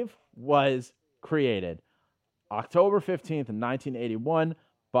wave was created October 15th, 1981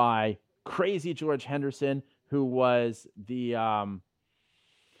 by Crazy George Henderson, who was the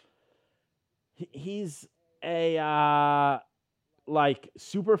he's a like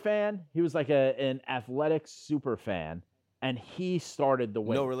super fan. He was like an athletic super fan. And he started the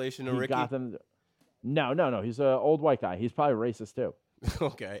wave. No relation to Ricky? Got them. No. He's an old white guy. He's probably racist too.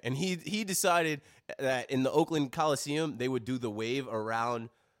 Okay. And he decided that in the Oakland Coliseum, they would do the wave around.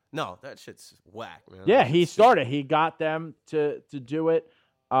 No, that shit's whack, man. Yeah, he started. He got them to do it.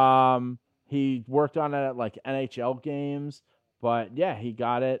 He worked on it at like NHL games. But yeah, he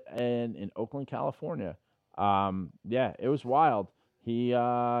got it in Oakland, California. Yeah, it was wild.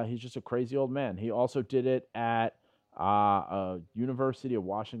 He's just a crazy old man. He also did it at a University of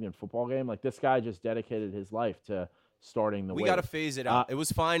Washington football game. Like, this guy just dedicated his life to starting the wave. We got to phase it out. It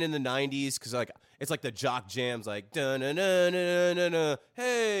was fine in the 90s because, like, it's like the jock jams, like, da-na-na-na-na-na-na.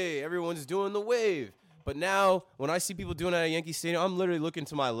 Hey, everyone's doing the wave. But now, when I see people doing it at Yankee Stadium, I'm literally looking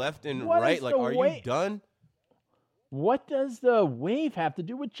to my left and right, like, are you done? What does the wave have to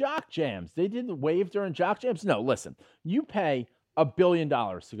do with jock jams? They did the wave during jock jams? No, listen. You pay $1 billion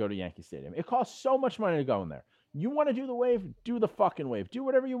to go to Yankee Stadium. It costs so much money to go in there. You want to do the wave? Do the fucking wave. Do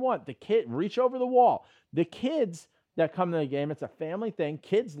whatever you want. The kid, reach over the wall. The kids that come to the game, it's a family thing.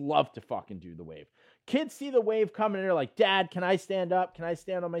 Kids love to fucking do the wave. Kids see the wave coming and they're like, Dad, can I stand up? Can I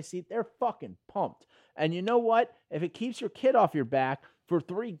stand on my seat? They're fucking pumped. And you know what? If it keeps your kid off your back for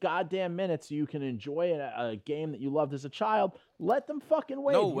 3 goddamn minutes so you can enjoy a game that you loved as a child, let them fucking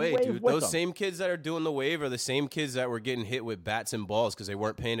wave. No way, dude. Those them. same kids that are doing the wave are the same kids that were getting hit with bats and balls because they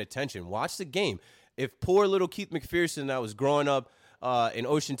weren't paying attention. Watch the game. If poor little Keith McPherson that was growing up in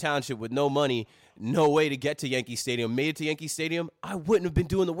Ocean Township with no money, no way to get to Yankee Stadium, made it to Yankee Stadium, I wouldn't have been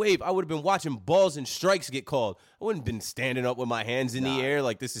doing the wave. I would have been watching balls and strikes get called. I wouldn't have been standing up with my hands in the air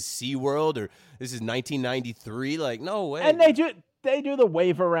like this is SeaWorld or this is 1993. Like, no way. And they do the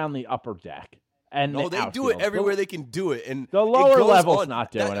wave around the upper deck. And no, they do it everywhere they can do it. And the lower level's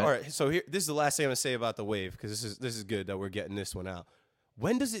not doing it. All right, so this is the last thing I'm going to say about the wave because this is good that we're getting this one out.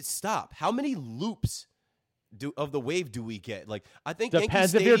 When does it stop? How many loops of the wave do we get? Like, I think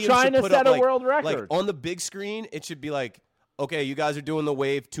depends Yankee if you're trying to set a world record. Like on the big screen, it should be like, okay, you guys are doing the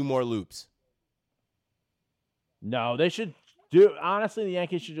wave, 2 more loops. No, they should Dude, honestly, the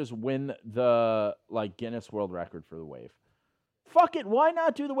Yankees should just win the Guinness World Record for the wave. Fuck it, why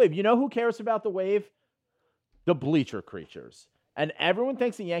not do the wave? You know who cares about the wave? The bleacher creatures. And everyone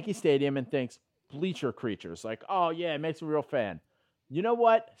thinks of Yankee Stadium and thinks bleacher creatures. Like, oh yeah, it makes a real fan. You know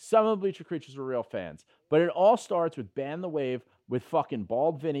what? Some of the bleacher creatures are real fans. But it all starts with Ban the Wave with fucking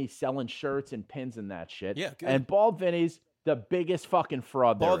Bald Vinny selling shirts and pins and that shit. Yeah, good. And Bald Vinny's the biggest fucking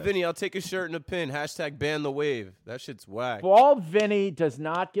fraud there Bald is. Vinny, I'll take a shirt and a pin. # ban the wave. That shit's whack. Bald Vinny does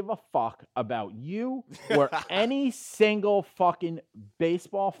not give a fuck about you or any single fucking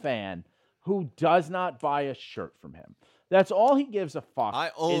baseball fan who does not buy a shirt from him. That's all he gives a fuck.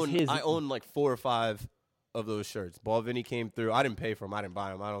 I own like 4 or 5 of those shirts. Bald Vinny came through. I didn't pay for them. I didn't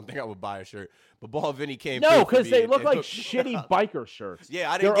buy them. I don't think I would buy a shirt. But Bald Vinny came through. No, because they look like shitty biker shirts.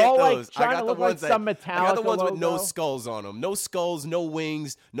 Yeah, I didn't They're get all those. Like trying I got to the look ones like some I Metallica got the ones with no logo. skulls on them. No skulls, no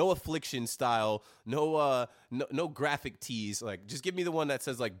wings, no affliction style, no graphic tees. Like, just give me the one that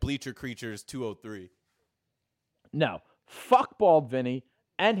says like Bleacher Creatures 203. No, fuck Bald Vinny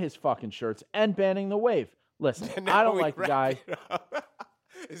and his fucking shirts and banning the wave. Listen, I don't like the guy.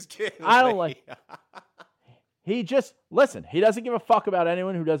 I don't like. He just listen. He doesn't give a fuck about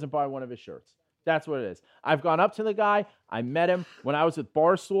anyone who doesn't buy one of his shirts. That's what it is. I've gone up to the guy. I met him when I was at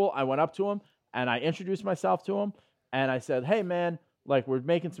Barstool. I went up to him and I introduced myself to him and I said, "Hey man, like we're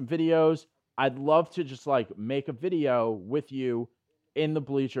making some videos. I'd love to just like make a video with you in the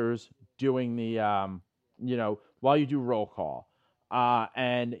bleachers doing the while you do roll call."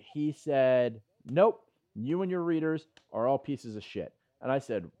 And he said, "Nope, you and your readers are all pieces of shit." And I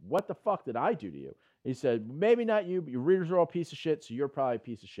said, "What the fuck did I do to you?" He said, "Maybe not you, but your readers are all a piece of shit, so you're probably a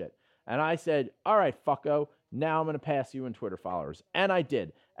piece of shit." And I said, "All right, fucko, now I'm going to pass you in Twitter followers." And I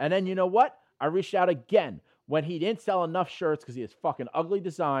did. And then you know what? I reached out again when he didn't sell enough shirts because he has fucking ugly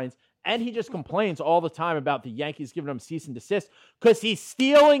designs. And he just complains all the time about the Yankees giving him cease and desist because he's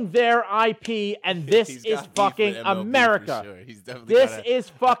stealing their IP, and this is fucking America. Sure. This is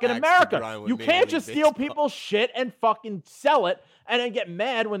fucking America. You can't just steal people's shit and fucking sell it and then get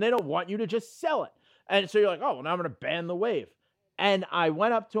mad when they don't want you to just sell it. And so you're like, oh, well, now I'm going to ban the wave. And I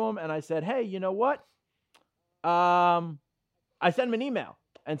went up to him and I said, hey, you know what? I sent him an email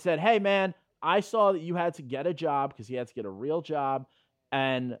and said, hey, man, I saw that you had to get a job because he had to get a real job.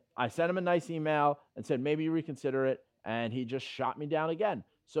 And I sent him a nice email and said, maybe you reconsider it. And he just shot me down again.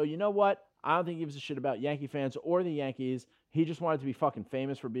 So you know what? I don't think he gives a shit about Yankee fans or the Yankees. He just wanted to be fucking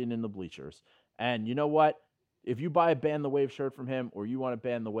famous for being in the bleachers. And you know what? If you buy a Ban the Wave shirt from him or you want to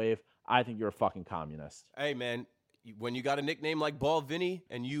ban the wave, I think you're a fucking communist. Hey, man, when you got a nickname like Bald Vinny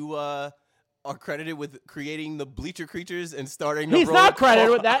and you are credited with creating the Bleacher Creatures and starting the He's not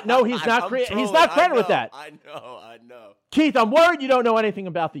credited with that. No, he's not he's not credited with that. I know. Keith, I'm worried you don't know anything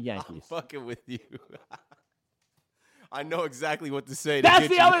about the Yankees. I'm fucking with you. I know exactly what to say. That's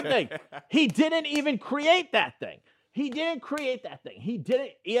the other thing. He didn't even create that thing.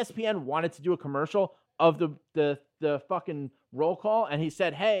 ESPN wanted to do a commercial of the fucking roll call, and he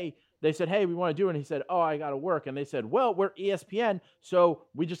said, hey, they said, hey, we want to do it. And he said, oh, I got to work. And they said, well, we're ESPN, so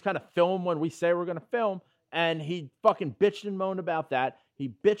we just kind of film when we say we're going to film. And he fucking bitched and moaned about that.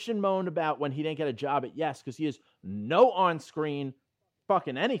 He bitched and moaned about when he didn't get a job at Yes because he has no on-screen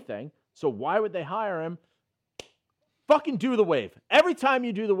fucking anything. So why would they hire him? Fucking do the wave. Every time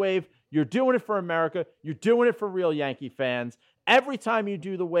you do the wave, you're doing it for America. You're doing it for real Yankee fans. Every time you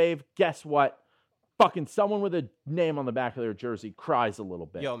do the wave, guess what? Fucking someone with a name on the back of their jersey cries a little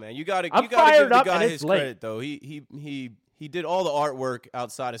bit. Yo, man, you gotta give the guy his credit though. He did all the artwork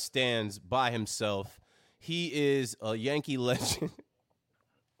outside of stands by himself. He is a Yankee legend.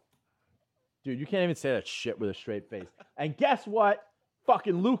 Dude, you can't even say that shit with a straight face. And guess what?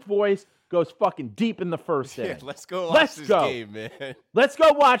 Fucking Luke Voice goes fucking deep in the first inning. Let's go watch this game, man. Let's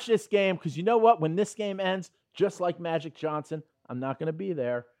go watch this game because you know what? When this game ends, just like Magic Johnson, I'm not going to be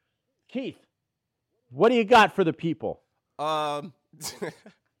there. Keith, what do you got for the people? That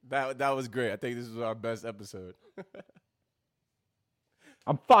was great. I think this was our best episode.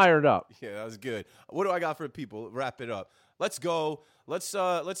 I'm fired up. Yeah, that was good. What do I got for the people? Wrap it up. Let's go. Let's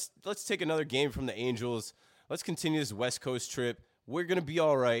take another game from the Angels. Let's continue this West Coast trip. We're gonna be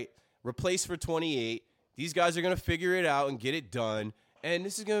all right. Replace for 28. These guys are gonna figure it out and get it done. And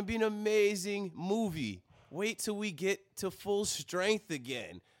this is gonna be an amazing movie. Wait till we get to full strength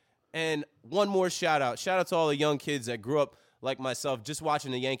again. And one more shout out. Shout out to all the young kids that grew up like myself, just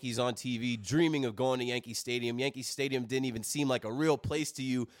watching the Yankees on TV, dreaming of going to Yankee Stadium. Yankee Stadium didn't even seem like a real place to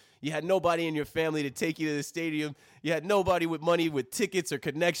you. You had nobody in your family to take you to the stadium. You had nobody with money with tickets or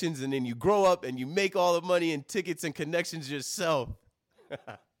connections, and then you grow up and you make all the money and tickets and connections yourself.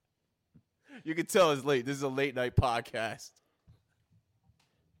 You can tell it's late. This is a late night podcast.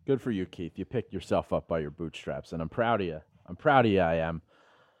 Good for you, Keith. You picked yourself up by your bootstraps, and I'm proud of you. I am.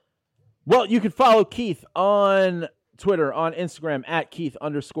 Well, you can follow Keith on Twitter, on Instagram, at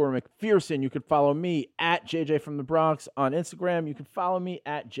Keith_McPherson. You can follow me at JJ from the Bronx on Instagram. You can follow me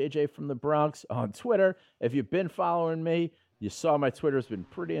at JJ from the Bronx on Twitter. If you've been following me, you saw my Twitter's been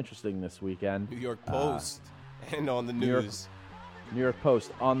pretty interesting this weekend. New York Post and on the news. New York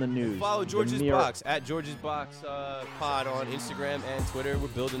Post on the news. Follow George's Box at George's Box Pod on Instagram and Twitter. We're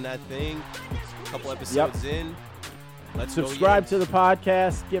building that thing. A couple episodes in. Let's subscribe to the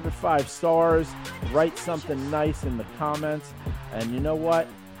podcast. Give it 5 stars. Write something nice in the comments. And you know what?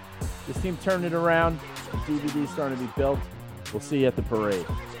 This team turned it around. The DVD's starting to be built. We'll see you at the parade.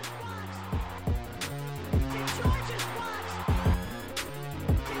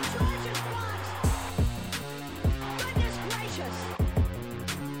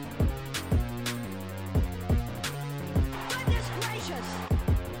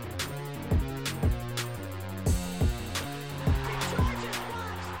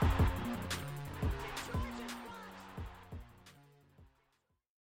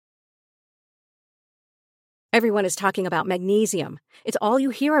 Everyone is talking about magnesium. It's all you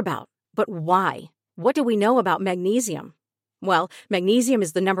hear about. But why? What do we know about magnesium? Well, magnesium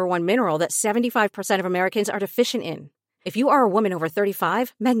is the #1 mineral that 75% of Americans are deficient in. If you are a woman over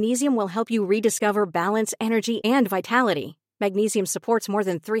 35, magnesium will help you rediscover balance, energy, and vitality. Magnesium supports more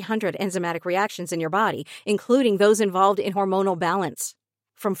than 300 enzymatic reactions in your body, including those involved in hormonal balance.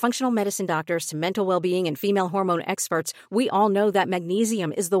 From functional medicine doctors to mental well-being and female hormone experts, we all know that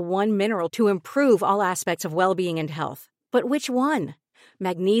magnesium is the one mineral to improve all aspects of well-being and health. But which one?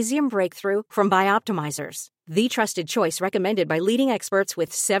 Magnesium Breakthrough from Bioptimizers, the trusted choice recommended by leading experts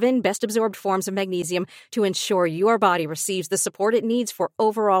with 7 best-absorbed forms of magnesium to ensure your body receives the support it needs for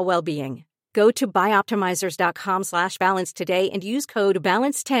overall well-being. Go to bioptimizers.com/balance today and use code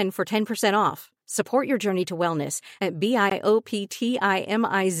BALANCE10 for 10% off. Support your journey to wellness at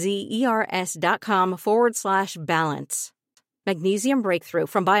bioptimizers.com/balance. Magnesium Breakthrough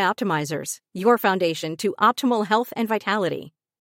from Bioptimizers, your foundation to optimal health and vitality.